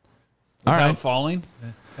 Without all right. falling.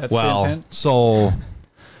 That's the Well, intent. so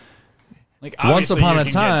Like once obviously upon you a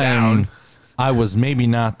can get time, down. I was maybe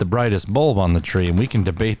not the brightest bulb on the tree, and we can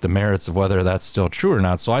debate the merits of whether that's still true or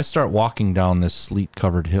not. So I start walking down this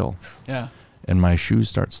sleet-covered hill, Yeah. and my shoes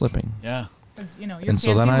start slipping. Yeah. Your And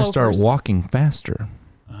so then I start walking faster,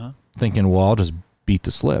 thinking, well, I'll just beat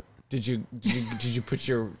the slip. Did you put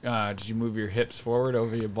your did you move your hips forward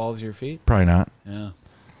over your balls of your feet? Probably not. Yeah.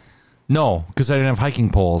 No, because I didn't have hiking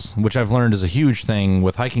poles, which I've learned is a huge thing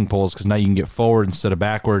with hiking poles, because now you can get forward instead of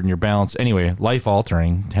backward in your balance. Anyway,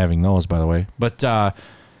 life-altering having those, by the way. But the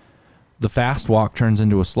fast walk turns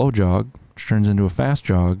into a slow jog, which turns into a fast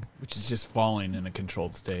jog. Which is just falling in a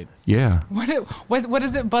controlled state. Yeah. What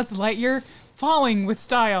is it, Buzz Lightyear? Falling with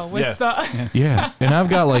style. What's Yes. Yeah. And I've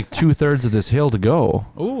got like 2/3 of this hill to go.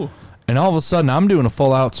 Ooh. And all of a sudden, I'm doing a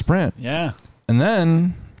full-out sprint. Yeah. And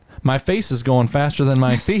then my face is going faster than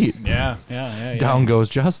my feet. Yeah. Down goes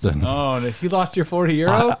Justin. Oh, you lost your 40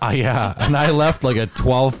 euro? Yeah, and I left like a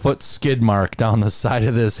 12-foot skid mark down the side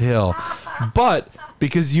of this hill. But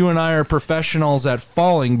because you and I are professionals at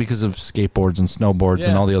falling because of skateboards and snowboards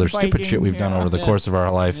and all the other stupid Biking, shit we've done over the Yeah. course of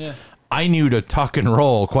our life, Yeah. I knew to tuck and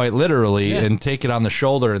roll quite literally Yeah. and take it on the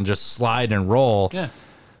shoulder and just slide and roll. Yeah.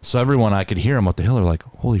 So everyone, I could hear him up the hill, are like,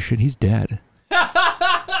 holy shit, he's dead.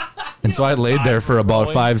 And so I laid there for about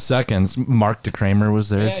rolling. 5 seconds. Mark DeKramer was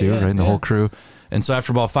there too, right? And the yeah. whole crew. And so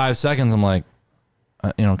after about 5 seconds, I'm like,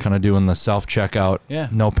 kind of doing the self-checkout. Yeah.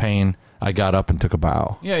 No pain. I got up and took a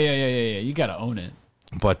bow. Yeah. You got to own it.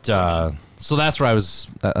 But So that's where I was.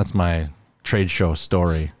 That's my trade show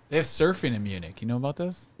story. They have surfing in Munich. You know about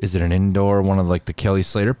this? Is it an indoor one of like the Kelly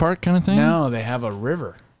Slater Park kind of thing? No, they have a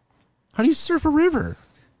river. How do you surf a river?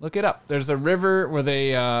 Look it up. There's a river where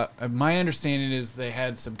they, my understanding is they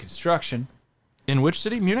had some construction In which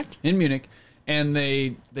city? Munich? in Munich, and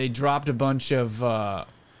they dropped a bunch of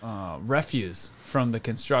refuse from the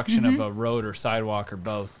construction of a road or sidewalk or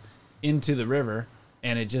both into the river,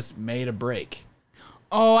 and it just made a break.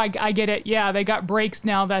 Oh, I get it. Yeah, they got breaks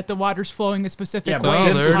now that the water's flowing a specific Yeah, way. but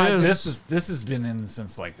Oh, there it is. this has been in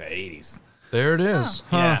since like the 80s. There it is.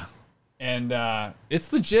 Huh. Yeah, and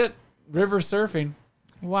it's legit river surfing.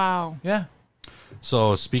 Wow. Yeah.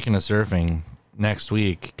 So speaking of surfing, next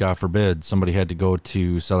week, God forbid, somebody had to go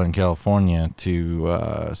to Southern California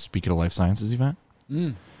to speak at a life sciences event.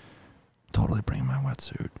 Totally bring my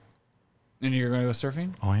wetsuit. And you're going to go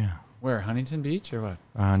surfing? Oh yeah, Where? Huntington Beach or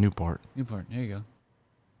what? Newport. Newport. There you go.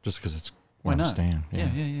 Just because it's Why where I'm not? staying.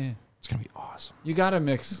 Yeah. It's gonna be awesome. You gotta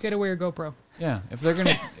mix. Get away your GoPro. Yeah, if they're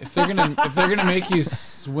gonna make you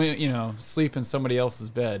swim, sleep in somebody else's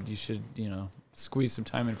bed, you should, squeeze some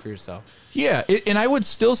time in for yourself. Yeah, and I would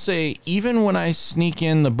still say, even when I sneak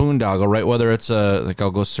in the boondoggle, right, whether it's like I'll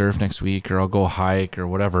go surf next week or I'll go hike or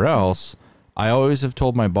whatever else, I always have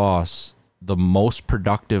told my boss the most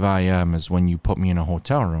productive I am is when you put me in a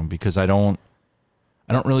hotel room, because I don't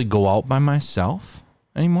really go out by myself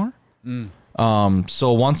anymore.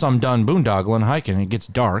 So once I'm done boondoggling, hiking, it gets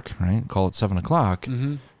dark, right? Call it 7 o'clock.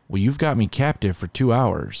 Well, you've got me captive for 2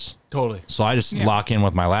 hours. Totally. So I just lock in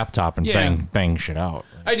with my laptop and Yeah. bang shit out.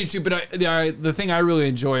 I do too, but the thing I really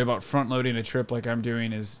enjoy about front loading a trip like I'm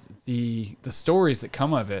doing is the stories that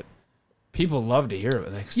come of it. People love to hear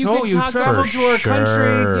it. Like, You so can you talk traveled For to our sure.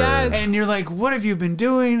 country, Yes. and you're like, what have you been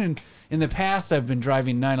doing? And in the past, I've been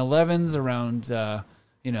driving 911s around,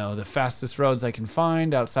 the fastest roads I can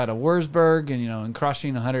find outside of Wurzburg, and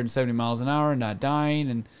crushing 170 miles an hour and not dying.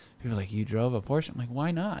 And people are like, you drove a Porsche? I'm like,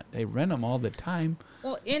 why not? They rent them all the time.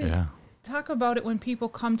 Well, Yeah. talk about it when people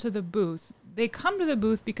come to the booth. They come to the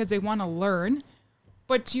booth because they want to learn.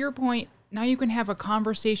 But to your point, now you can have a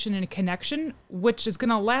conversation and a connection, which is going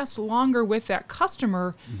to last longer with that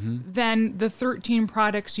customer than the 13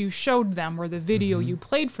 products you showed them or the video you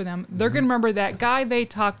played for them. They're going to remember that guy they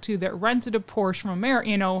talked to that rented a Porsche from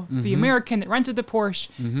America, the American that rented the Porsche,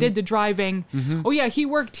 did the driving. Oh yeah, he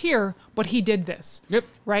worked here, but he did this. Yep.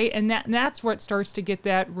 Right? And that's what starts to get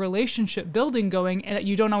that relationship building going, and that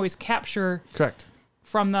you don't always capture Correct.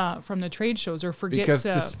 from the trade shows or forget Because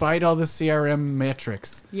to, despite all the CRM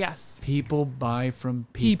metrics, yes. people buy from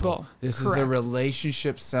people. People, This is a correct.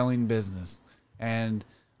 relationship selling business. And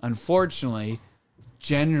unfortunately,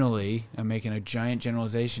 generally, I'm making a giant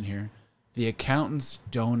generalization here, the accountants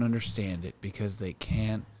don't understand it because they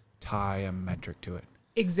can't tie a metric to it.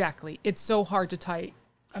 Exactly. It's so hard to tie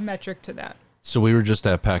a metric to that. So we were just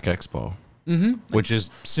at Pack Expo, which is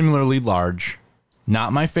similarly large.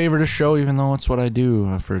 Not my favorite show, even though it's what I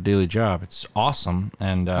do for a daily job. It's awesome.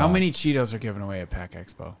 And How many Cheetos are given away at Pack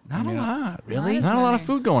Expo? Not a lot. Really? Not Not a lot of many.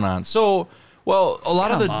 food going on. So, well, a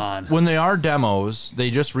lot of Come the on. when they are demos,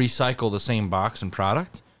 they just recycle the same box and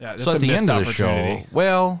product. Yeah, that's so a at the missed end of the show, opportunity.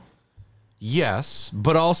 well, yes,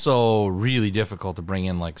 but also really difficult to bring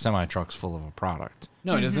in like semi trucks full of a product.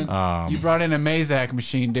 No, it isn't. You brought in a Mazak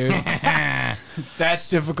machine, dude. That's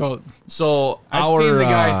difficult. So I've our seen the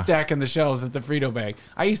guy stacking the shelves at the Frito bag.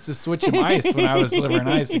 I used to switch him ice when I was delivering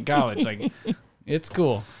ice in college. Like, it's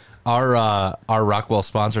cool. our Rockwell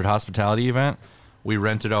sponsored hospitality event, we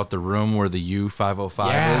rented out the room where the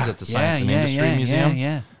U505 is at the Science and Industry Museum.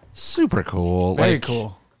 Yeah, Super cool. very Like,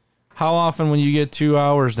 cool. How often when you get 2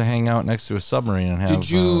 hours to hang out next to a submarine and have Did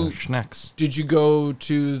you- schnecks? Did you go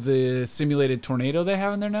to the simulated tornado they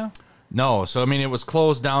have in there now? No, so I mean it was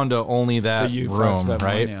closed down to only that The room, U571,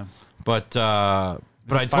 right? yeah. But I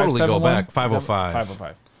totally go 571? back 505.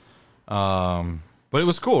 505. But it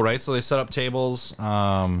was cool, right? So they set up tables.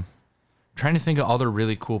 Trying to think of other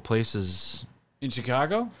really cool places, In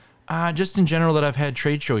Chicago? just in general that I've had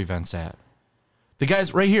trade show events at. The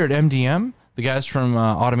guys right here at MDM, the guys from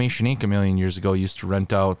Automation Inc. a million years ago used to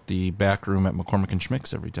rent out the back room at McCormick and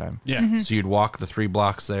Schmick's every time. Yeah, So you'd walk the 3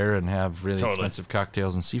 blocks there and have really Totally. expensive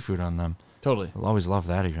cocktails and seafood on them. totally. I'll always love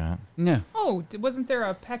that event. Yeah. Oh, wasn't there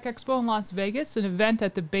a Pack Expo in Las Vegas, an event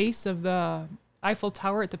at the base of the Eiffel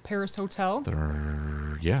Tower at the Paris Hotel?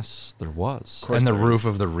 Yes, there was. course And the there roof is.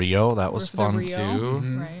 of the Rio, that was Roof of the fun Rio,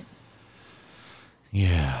 too. Right.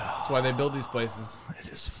 Yeah, That's why they build these places. it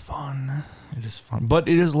is fun. It is fun, but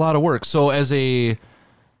it is a lot of work. So as a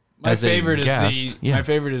My as a favorite is guest, yeah. my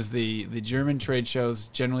favorite is the German trade shows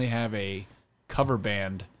generally have a cover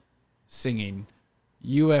band singing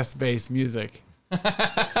U.S. based music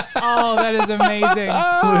Oh, that is amazing.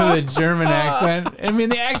 with a German accent. I mean,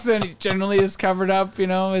 the accent generally is covered up,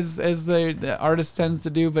 as the artist tends to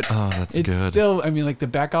do, but Oh, that's it's good. still. I mean, like the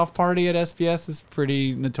back off party at SBS is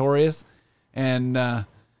pretty notorious, and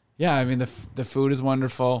yeah, I mean the food is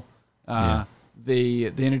wonderful. The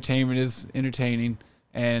entertainment is entertaining,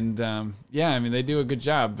 and yeah, I mean they do a good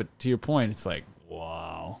job. But to your point, it's like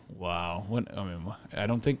wow. What, I mean,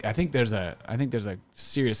 I think there's a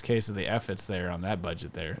serious case of the efforts there on that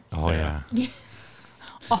budget there. Oh, Sarah. yeah.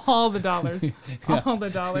 All the dollars. All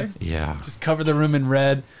the dollars. Yeah. Just cover the room in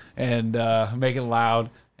red and make it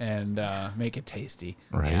loud and make it tasty.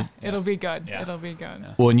 Right. It'll be good. Yeah. It'll be good.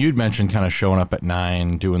 Well, and you'd mentioned kind of showing up at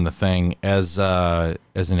 9, doing the thing as an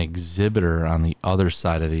exhibitor on the other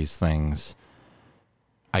side of these things.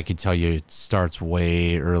 I could tell you it starts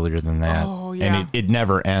way earlier than that. Oh, yeah. And it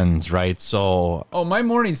never ends, right? So Oh, my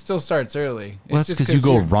morning still starts early. well, that's because you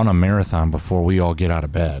go run a marathon before we all get out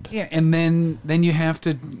of bed. Yeah, and then you have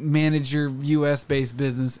to manage your U.S. based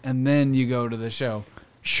business, and then you go to the show.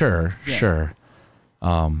 Sure, Yeah. sure.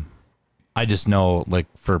 I just know, like,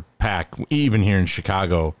 for PAC, even here in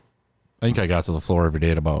Chicago, I think I got to the floor every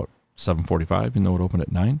day at about 7:45, even though it opened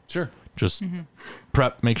at 9. Sure. Just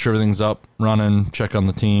prep, make sure everything's up, running, check on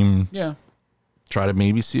the team, Yeah. try to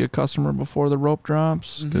maybe see a customer before the rope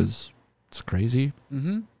drops because it's crazy.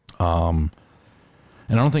 Mm-hmm. And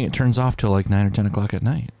I don't think it turns off till like 9 or 10 o'clock at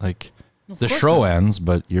night. Like the course show not. ends,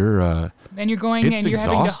 but you're Then you're going It's and you're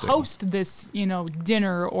having exhausting. to host this,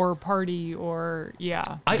 dinner or party or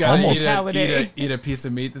I Gotta almost eat a piece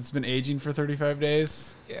of meat that's been aging for 35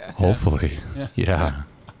 days. yeah. hopefully, Yeah. yeah,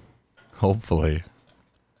 hopefully.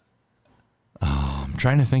 Oh, I'm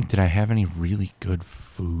trying to think. Did I have any really good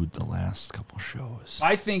food the last couple shows?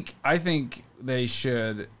 I think they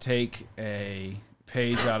should take a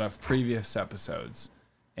page out of previous episodes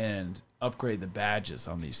and upgrade the badges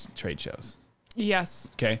on these trade shows. Yes.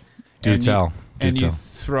 Okay. Do And tell. Do and tell. you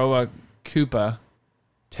throw a Koopa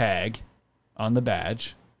tag on the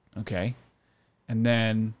badge, okay, and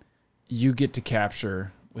then you get to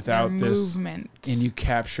capture without Their this, movement. and you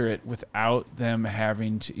capture it without them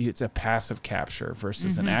having to. It's a passive capture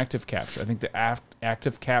versus an active capture. I think the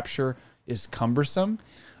active capture is cumbersome.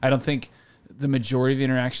 I don't think the majority of the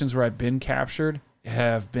interactions where I've been captured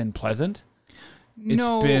have been pleasant.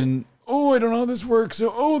 no. It's been, oh, I don't know how this works.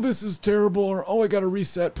 So, oh, this is terrible. Or, oh, I got to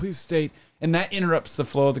reset. Please state. And that interrupts the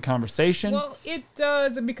flow of the conversation. Well, it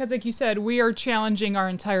does because, like you said, we are challenging our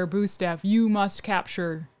entire booth staff. You must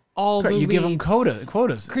capture all Correct, the you give them leads.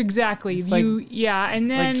 quotas. Exactly. like-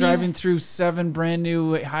 And then Like driving through 7 brand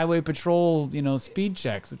new highway patrol, speed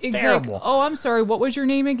checks. It's terrible. Oh, I'm sorry. What was your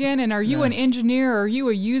name again? And are you an engineer? Or are you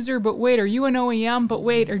a user? But wait, are you an OEM? But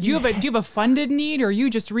wait, or do you have a funded need? Or are you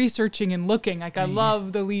just researching and looking? Like I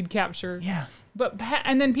love the lead capture. Yeah,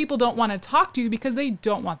 And then people don't want to talk to you because they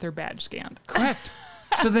don't want their badge scanned. correct.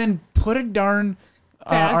 So then put a darn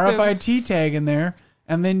Passive. RFID tag in there,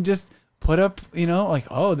 and then just put up, like,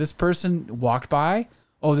 oh, this person walked by.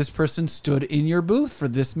 Oh, this person stood in your booth for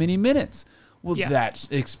this many minutes. Well, Yes.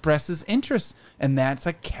 that expresses interest, and that's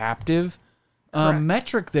a captive Correct.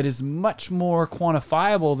 metric that is much more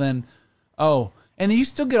quantifiable than, oh, and then you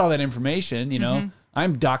still get all that information, Mm-hmm.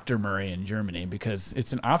 I'm Dr. Murray in Germany because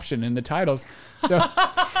it's an option in the titles. So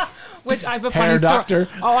Which I have a Herr funny story. Doctor.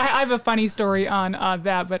 Oh, I have a funny story on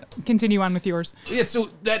that, but continue on with yours. yeah, so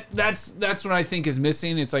that's what I think is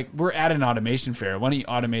missing. It's like we're at an automation fair. Why don't you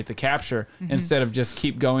automate the capture instead of just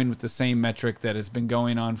keep going with the same metric that has been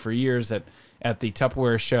going on for years at the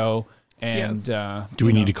Tupperware show? And Yes. Do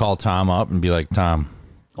we need to call Tom up and be like, Tom,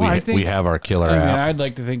 Well, I think- we have our killer I mean, app? I'd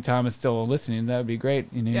like to think Tom is still listening. That would be great.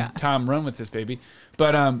 Yeah. Tom, run with this, baby.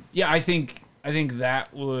 But yeah, I think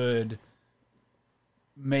that would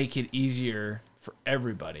make it easier for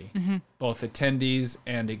everybody, both attendees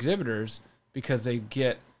and exhibitors, because they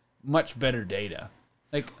get much better data.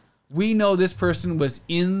 Like we know this person was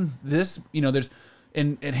in this. There's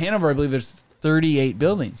in Hanover, I believe there's 38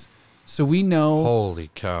 buildings, so we know. Holy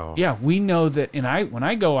cow. Yeah, we know that. And when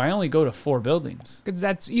I go, I only go to 4 buildings. Because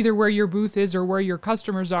that's either where your booth is or where your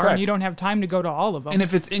customers are, Correct. and you don't have time to go to all of them. And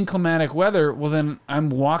if it's inclimatic weather, well, then I'm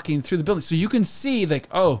walking through the building. So you can see, like,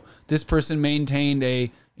 oh, this person maintained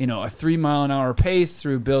a 3-mile-an-hour pace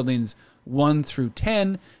through buildings 1 through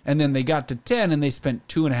 10. And then they got to 10 and they spent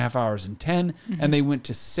 2.5 hours in 10. And they went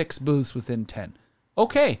to 6 booths within 10.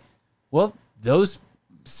 Okay. Well, those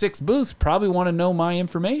 6 booths probably want to know my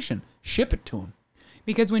information. Ship it to them.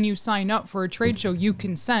 Because when you sign up for a trade show, you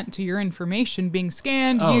consent to your information being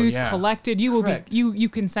scanned, Oh, used, yeah. collected. You will Correct. be you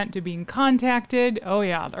consent to being contacted. Oh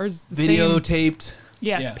yeah, there's the same. Videotaped.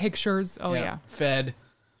 Yes, Yeah. pictures. Oh yeah. Fed.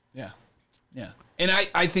 Yeah. Yeah. And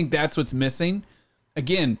I think that's what's missing.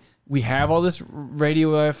 Again, we have all this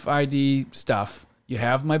radio FID stuff. You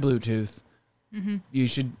have my Bluetooth. You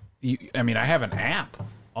should, I mean, I have an app.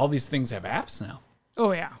 All these things have apps now.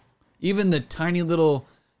 Oh yeah. Even the tiny little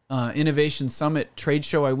Innovation Summit trade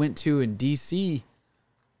show I went to in DC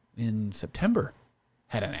in September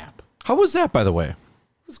had an app. How was that, by the way? It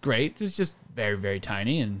was great. It was just very, very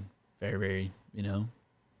tiny and very, very,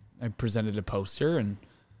 I presented a poster and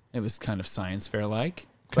it was kind of science fair like,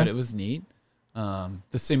 but it was neat.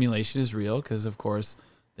 The simulation is real because, of course,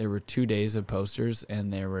 there were 2 days of posters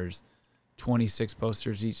and there was 26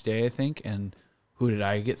 posters each day, I think. And who did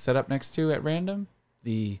I get set up next to at random?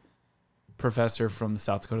 The professor from the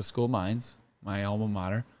South Dakota School of Mines, my alma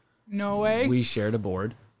mater. No way. We shared a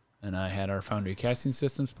board, and I had our Foundry Casting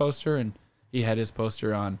Systems poster, and he had his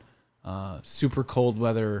poster on super cold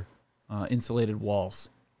weather insulated walls.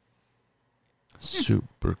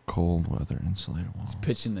 Super cold weather insulated walls. He's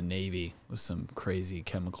pitching the Navy with some crazy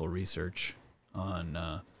chemical research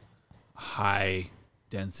on high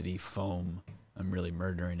density foam. I'm really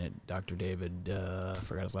murdering it. Dr. David, I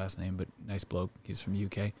forgot his last name, but nice bloke. He's from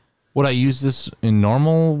UK. Would I use this in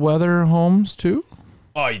normal weather homes too?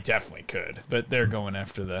 Oh, you definitely could, but they're going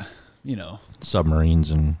after the, Submarines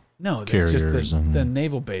and no, carriers just and the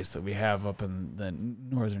naval base that we have up in the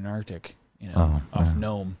northern Arctic, off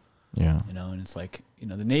Nome, yeah. and it's like,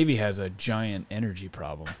 the Navy has a giant energy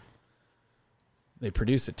problem. They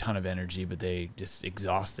produce a ton of energy, but they just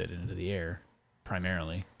exhaust it into the air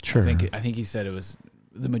primarily. Sure. I think he said it was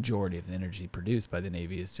the majority of the energy produced by the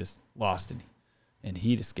Navy is just lost in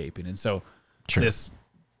heat escaping. And so this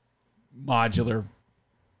modular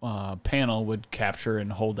panel would capture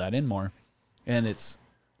and hold that in more. And it's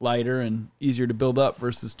lighter and easier to build up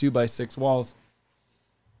versus 2x6 walls.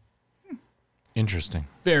 Interesting.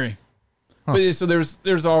 Very. Huh. But so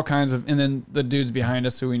there's all kinds of, and then the dudes behind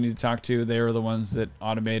us who we need to talk to, they were the ones that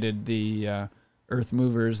automated the earth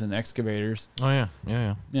movers and excavators. Oh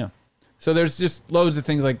yeah. Yeah. So there's just loads of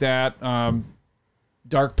things like that.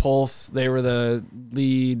 Dark Pulse, they were the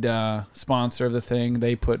lead sponsor of the thing.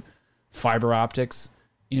 They put fiber optics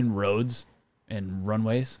in roads and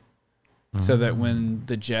runways so that when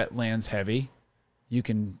the jet lands heavy, you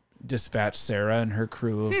can dispatch Sarah and her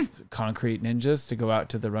crew of concrete ninjas to go out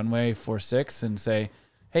to the runway 46 and say,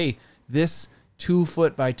 hey, this 2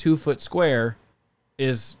 foot by 2 foot square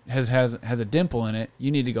has a dimple in it.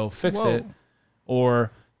 You need to go fix it.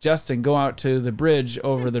 Or Justin, go out to the bridge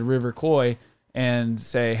over the River Coy and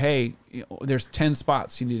say, hey, there's 10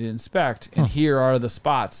 spots you need to inspect, and here are the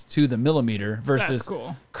spots to the millimeter versus That's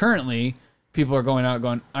cool. Currently people are going out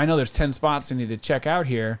going, I know there's 10 spots I need to check out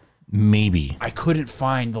here. Maybe. I couldn't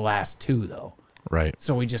find the last 2 though. Right.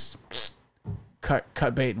 So we just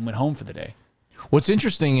cut bait and went home for the day. What's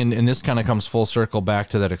interesting, and this kind of comes full circle back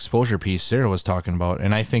to that exposure piece Sarah was talking about,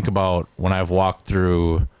 and I think about when I've walked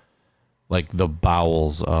through like the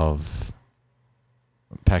bowels of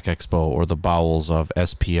PAC Expo or the bowels of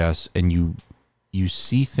SPS, and you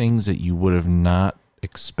see things that you would have not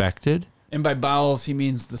expected. And by bowels, he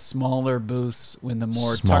means the smaller booths in the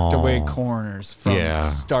more tucked away corners from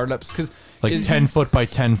startups. Because like 10 foot by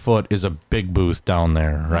 10 foot is a big booth down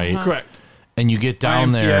there, right? Correct. And you get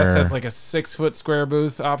down IMTS there. has like a 6 foot square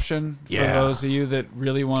booth option for those of you that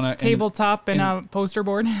really want to. Tabletop and a poster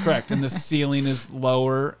board. Correct. And the ceiling is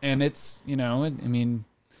lower, and it's,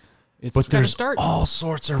 it's. But there's start. all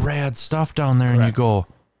sorts of rad stuff down there, and you go,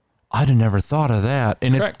 I'd have never thought of that.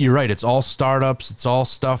 And you're right, it's all startups, it's all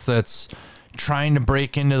stuff that's trying to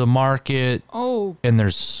break into the market. Oh. And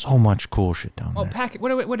there's so much cool shit down there.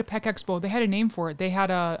 What a PAC Expo. They had a name for it. They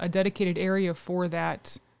had a dedicated area for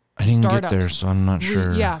that. I didn't startups. get there, so I'm not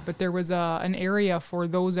sure. Yeah, but there was an area for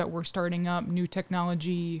those that were starting up, new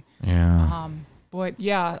technology. Yeah. But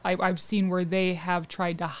yeah, I've seen where they have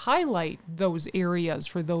tried to highlight those areas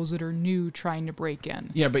for those that are new trying to break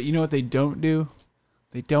in. Yeah, but you know what they don't do?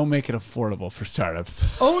 They don't make it affordable for startups.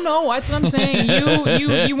 Oh no, that's what I'm saying.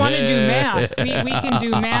 You want to do math? We can do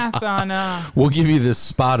math on. We'll give you this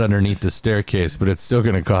spot underneath the staircase, but it's still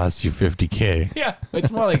going to cost you $50,000. Yeah,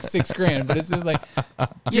 it's more like $6,000, but it's just like,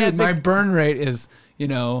 dude, my burn rate is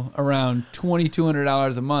around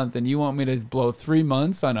 $2,200 a month, and you want me to blow 3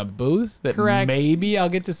 months on a booth that maybe I'll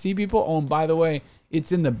get to see people. Oh, and by the way,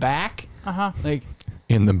 it's in the back. Like.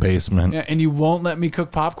 In the basement. Yeah, and you won't let me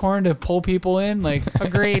cook popcorn to pull people in? Like,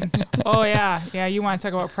 agreed. Oh, yeah. Yeah, you want to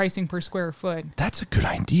talk about pricing per square foot. That's a good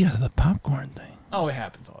idea, the popcorn thing. Oh, it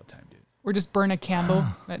happens all the time, dude. Or just burn a candle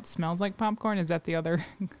that smells like popcorn. Is that the other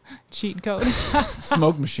cheat code?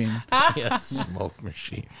 Smoke machine. Yes, smoke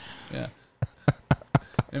machine. Yeah.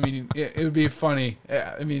 I mean, it would be funny.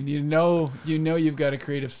 I mean, you've got a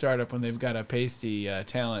creative startup when they've got a pasty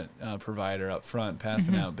talent provider up front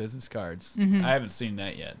passing out business cards. I haven't seen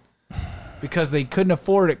that yet because they couldn't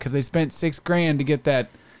afford it because they spent $6,000 to get that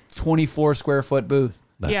 24 square foot booth.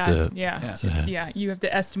 That's it. Yeah. You have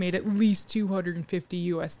to estimate at least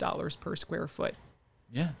 $250 per square foot.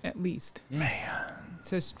 Yeah. At least. Man. It's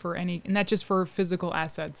just for and not just for physical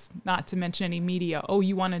assets, not to mention any media. Oh,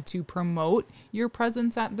 you wanted to promote your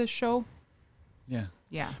presence at this show? Yeah.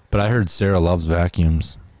 Yeah. But I heard Sarah loves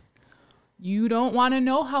vacuums. You don't want to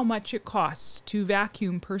know how much it costs to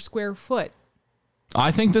vacuum per square foot. I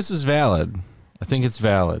think this is valid. I think it's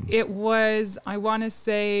valid. It was, I want to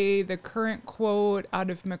say, the current quote out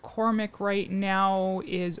of McCormick right now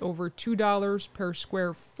is over $2 per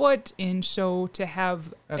square foot. And so to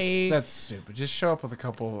have that's stupid. Just show up with a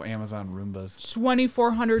couple Amazon Roombas.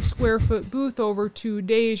 2,400 square foot booth over 2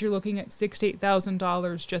 days, you're looking at $6,000 to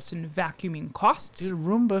 $8,000 just in vacuuming costs. Dude,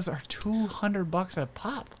 Roombas are $200 a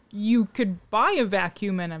pop. You could buy a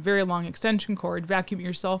vacuum and a very long extension cord, vacuum it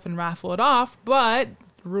yourself and raffle it off, but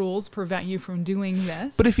rules prevent you from doing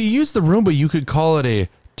this. But if you use the Roomba, you could call it a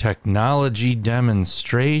technology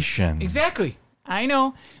demonstration. Exactly. I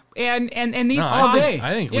know. And these all day.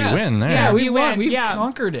 I think we win there. Yeah, we won. win. We Yeah.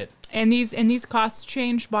 conquered it. And these costs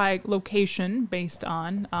change by location based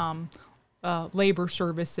on labor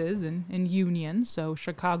services and unions. So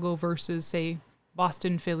Chicago versus, say,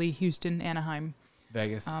 Boston, Philly, Houston, Anaheim.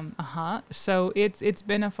 Vegas. So it's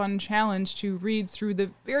been a fun challenge to read through the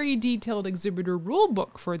very detailed exhibitor rule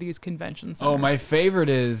book for these convention centers. Oh, my favorite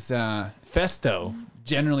is Festo.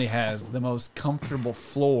 Generally has the most comfortable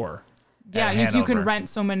floor. Yeah, you can rent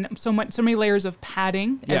so many layers of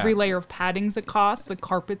padding. Yeah. Every layer of padding's a cost. The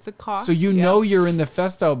carpet's a cost. So you know you're in the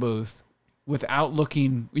Festo booth without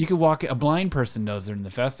looking. You could walk. A blind person knows they're in the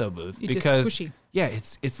Festo booth It's because just squishy. Yeah,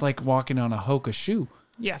 it's like walking on a Hoka shoe.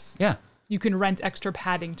 Yes. Yeah, You can rent extra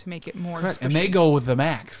padding to make it more correct. squishy. And they go with the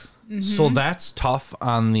max. So that's tough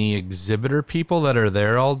on the exhibitor people that are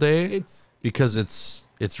there all day It's because it's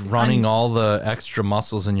running all the extra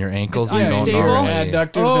muscles in your ankles. It's You don't unstable. normally.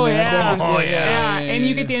 Adductors Oh, and yeah. abductors. Oh, yeah. And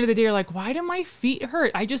you get to the end of the day, you're like, why do my feet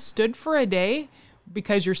hurt? I just stood for a day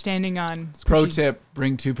because you're standing on squishy. Pro tip: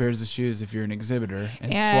 bring 2 pairs of shoes if you're an exhibitor,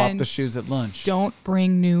 and swap And the shoes at lunch. Don't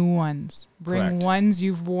bring new ones. Bring Correct. ones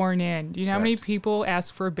you've worn in. Do you know how many Correct. people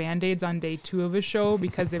ask for Band-Aids on day 2 of a show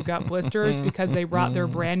because they've got blisters because they brought their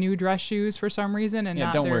brand new dress shoes for some reason and Yeah,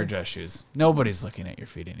 not don't their wear dress shoes. Nobody's looking at your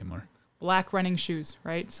feet anymore. black running shoes,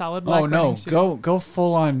 right? Solid black Oh running no, shoes. go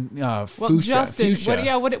full on Well, fuchsia. Justin,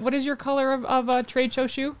 fuchsia. what is your color of a trade show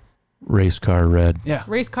shoe? Race car red. Yeah,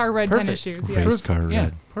 Race car red Perfect. tennis shoes. Race Yes. car yeah,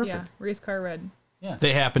 red. perfect. Yeah, race car red.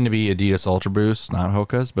 They happen to be Adidas Ultra Boosts, not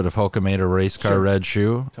Hoka's. But if Hoka made a race car Sure. red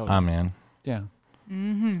shoe, Totally. I'm in. Yeah.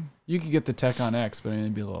 Mm-hmm. You could get the Tech on X, but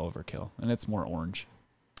it'd be a little overkill, and it's more orange.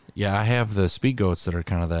 Yeah, I have the Speed Goats that are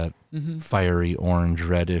kind of that fiery orange,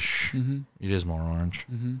 reddish. It is more orange.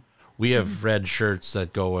 We have red shirts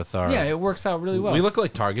that go with our. Yeah, it works out really well. We look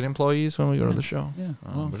like Target employees when we go to the show. Yeah,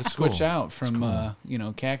 but it's switch cool. out from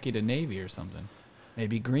cool. khaki to navy or something.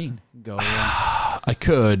 Maybe green. Go. I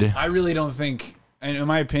could. I really don't think, and in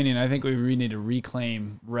my opinion, I think we really need to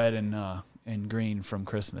reclaim red and green from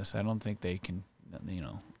Christmas. I don't think they can,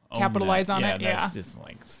 own Capitalize that. on Yeah, it, that's just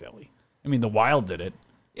like silly. I mean, the Wild did it.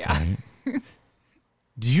 Yeah.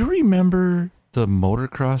 Do you remember the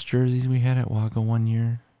motocross jerseys we had at Wagga one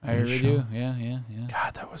year? I really do. Yeah.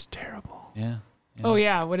 God, that was terrible. Yeah. Oh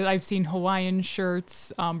yeah, I've seen Hawaiian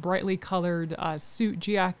shirts, brightly colored suit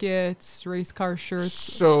jackets, race car shirts.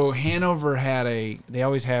 So Hanover they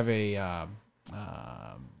always have a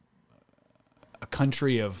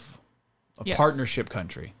country of a Yes. partnership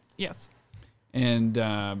country. Yes. And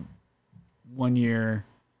one year,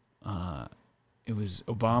 it was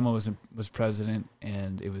Obama was president,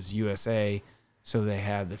 and it was USA. So they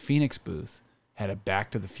had the Phoenix booth had a Back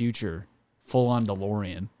to the Future full on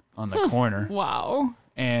DeLorean on the corner, Wow.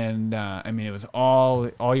 and I mean it was all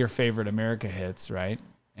your favorite America hits, right?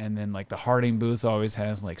 And then like the Harding booth always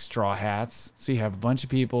has like straw hats, so you have a bunch of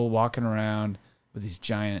people walking around with these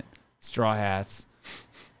giant straw hats.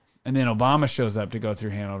 And then Obama shows up to go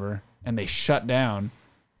through Hanover, and they shut down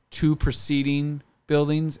 2 preceding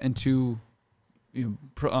buildings and 2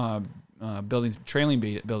 buildings, trailing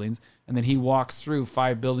buildings, and then he walks through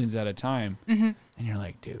 5 buildings at a time. And you're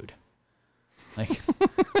like, dude, like,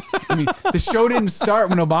 I mean, the show didn't start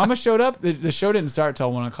when Obama showed up. The show didn't start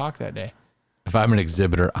till 1 o'clock that day. If I'm an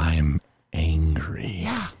exhibitor, I am angry.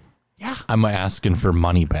 Yeah, I'm asking for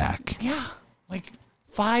money back. yeah. Like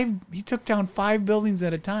 5, he took down 5 buildings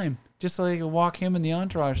at a time just so they could walk him and the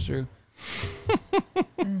entourage through.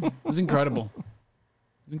 It was incredible.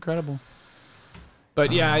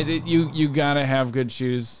 But yeah, you gotta have good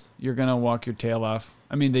shoes. You're gonna walk your tail off.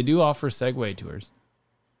 I mean, they do offer Segway tours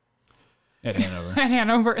at Hanover. At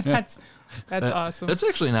Hanover. That's awesome. That's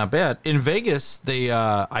actually not bad. In Vegas, they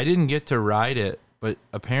I didn't get to ride it, but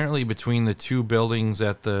apparently between the two buildings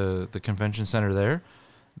at the convention center there,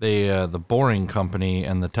 they the Boring Company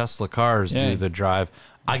and the Tesla cars do the drive.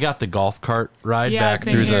 I got the golf cart ride back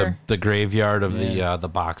same through here. the graveyard of the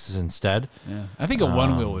boxes instead. Yeah, I think a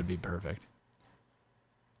one wheel would be perfect.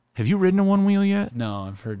 Have you ridden a one wheel yet? No,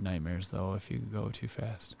 I've heard nightmares though if you go too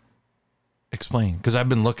fast. Explain, because I've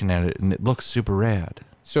been looking at it and it looks super rad.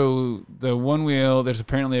 So the one wheel, there's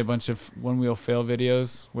apparently a bunch of one wheel fail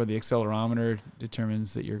videos where the accelerometer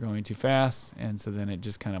determines that you're going too fast, and so then it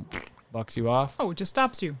just kind of bucks you off. Oh, it just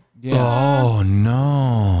stops you. Yeah, Oh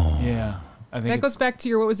no! yeah. I think That goes back to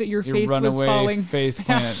your, what was it, your face was runaway falling face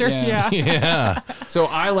plant. after? Yeah. Yeah. So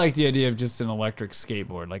I like the idea of just an electric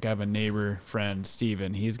skateboard. Like I have a neighbor friend,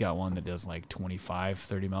 Steven. He's got one that does like 25,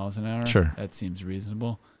 30 miles an hour. Sure. That seems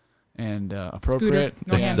reasonable and appropriate.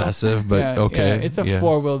 No handle. Excessive, but Yeah, okay. yeah, it's a yeah.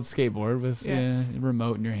 four-wheeled skateboard with Yeah. a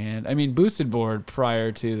remote in your hand. I mean, Boosted Board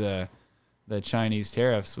prior to the Chinese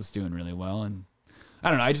tariffs was doing really well, and I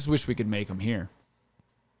don't know. I just wish we could make them here.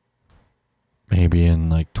 Maybe in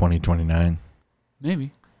like 2029.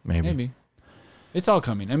 Maybe. It's all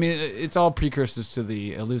coming. I mean, it's all precursors to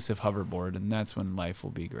the elusive hoverboard, and that's when life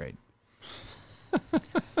will be great.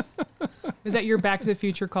 Is that your Back to the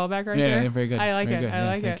Future callback right Yeah, there? very good. I like Very it. good. I Yeah,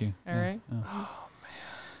 like thank it. you. All right.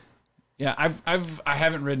 Yeah, I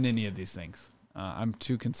haven't ridden any of these things. I'm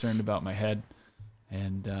too concerned about my head,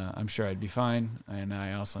 and I'm sure I'd be fine. And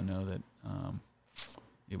I also know that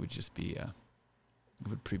it would just be it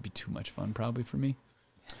would be too much fun probably for me.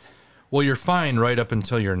 Well, you're fine right up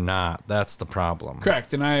until you're not. That's the problem.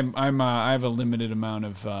 Correct, and I have a limited amount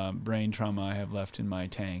of brain trauma I have left in my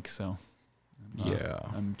tank, so Yeah.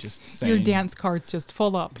 I'm just saying. Your dance card's just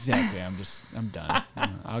full up. Exactly. I'm done.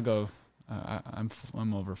 I'll go.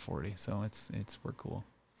 I'm over 40, so we're cool.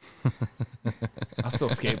 I'll still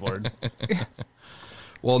skateboard.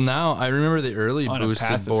 Well, now I remember the early On a boosted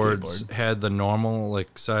passive boards skateboard. had the normal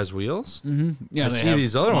like size wheels. Mm-hmm. Yeah, I they see have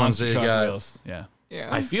these other ones, monster they truck got- wheels. Yeah. Yeah.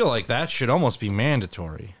 I feel like that should almost be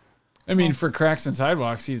mandatory. I mean, for cracks and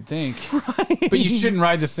sidewalks, you'd think. Right. But you shouldn't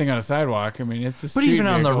ride this thing on a sidewalk. I mean, it's a But street even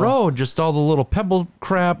on the vehicle. road, just all the little pebble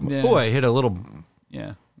crap. Yeah. Oh, I hit a little.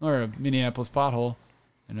 Yeah. Or a Minneapolis pothole,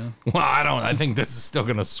 you know? Well, I think this is still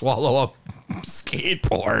gonna swallow up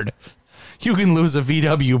skateboard. You can lose a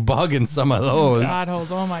VW bug in some of those.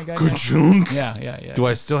 Potholes. Oh my goodness. Ka-chunk. Yeah. Do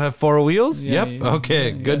I still have four wheels? Yeah, Yep. yeah, Okay.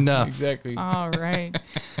 yeah, Good yeah, enough. Exactly. All right.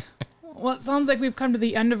 Well, it sounds like we've come to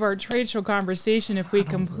the end of our trade show conversation if we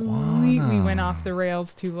completely went off the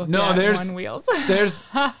rails to look No, at there's- one wheels. There's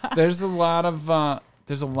a lot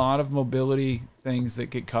of mobility things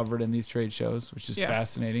that get covered in these trade shows, which is Yes.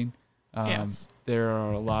 fascinating. Yes. There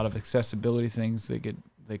are a lot of accessibility things that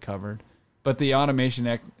they covered, but the automation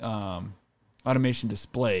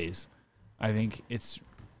displays, I think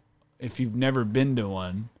if you've never been to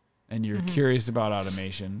one and you're curious about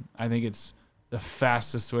automation, I think it's the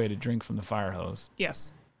fastest way to drink from the fire hose.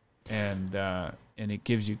 Yes. And it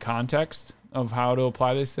gives you context of how to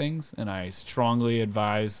apply these things. And I strongly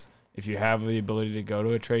advise, if you have the ability to go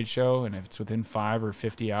to a trade show and if it's within 5 or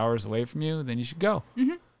 50 hours away from you, then you should go.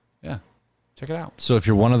 Mm-hmm. Yeah, check it out. So if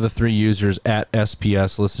you're one of the 3 users at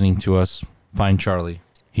SPS listening to us, find Charlie.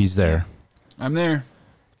 He's there. I'm there.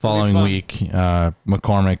 Following fun. week,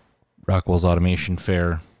 McCormick, Rockwell's Automation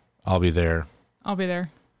Fair. I'll be there I'll be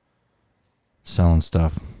there. selling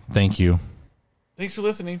stuff. Thank you, Thanks for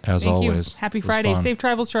listening. as Thank always. you. Happy It was Friday. fun. Safe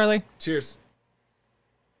travels, Charlie. Cheers.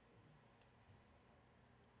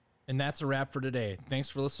 And that's a wrap for today. Thanks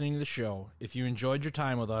for listening to the show. If you enjoyed your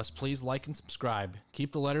time with us, please like and subscribe.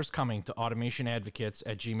 Keep the letters coming to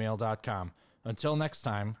automationadvocates@gmail.com. Until next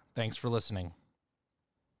time, thanks for listening.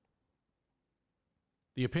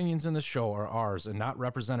 The opinions in this show are ours and not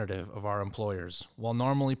representative of our employers. While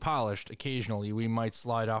normally polished, occasionally we might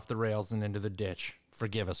slide off the rails and into the ditch.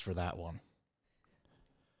 Forgive us for that one.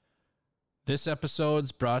 This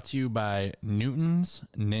episode's brought to you by Newton's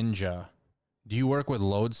Ninja. Do you work with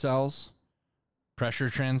load cells? Pressure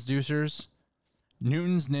transducers?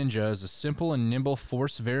 Newton's Ninja is a simple and nimble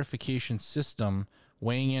force verification system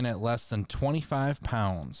weighing in at less than 25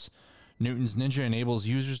 pounds. Newton's Ninja enables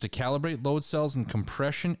users to calibrate load cells and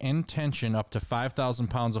compression and tension up to 5,000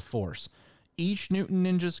 pounds of force. Each Newton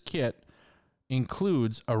Ninja's kit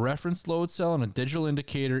includes a reference load cell and a digital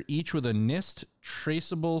indicator, each with a NIST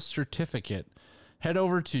traceable certificate. Head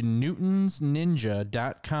over to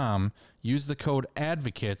newtonsninja.com. Use the code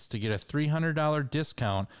ADVOCATES to get a $300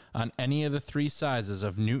 discount on any of the 3 sizes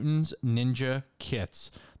of Newton's Ninja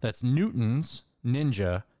kits. That's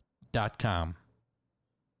newtonsninja.com.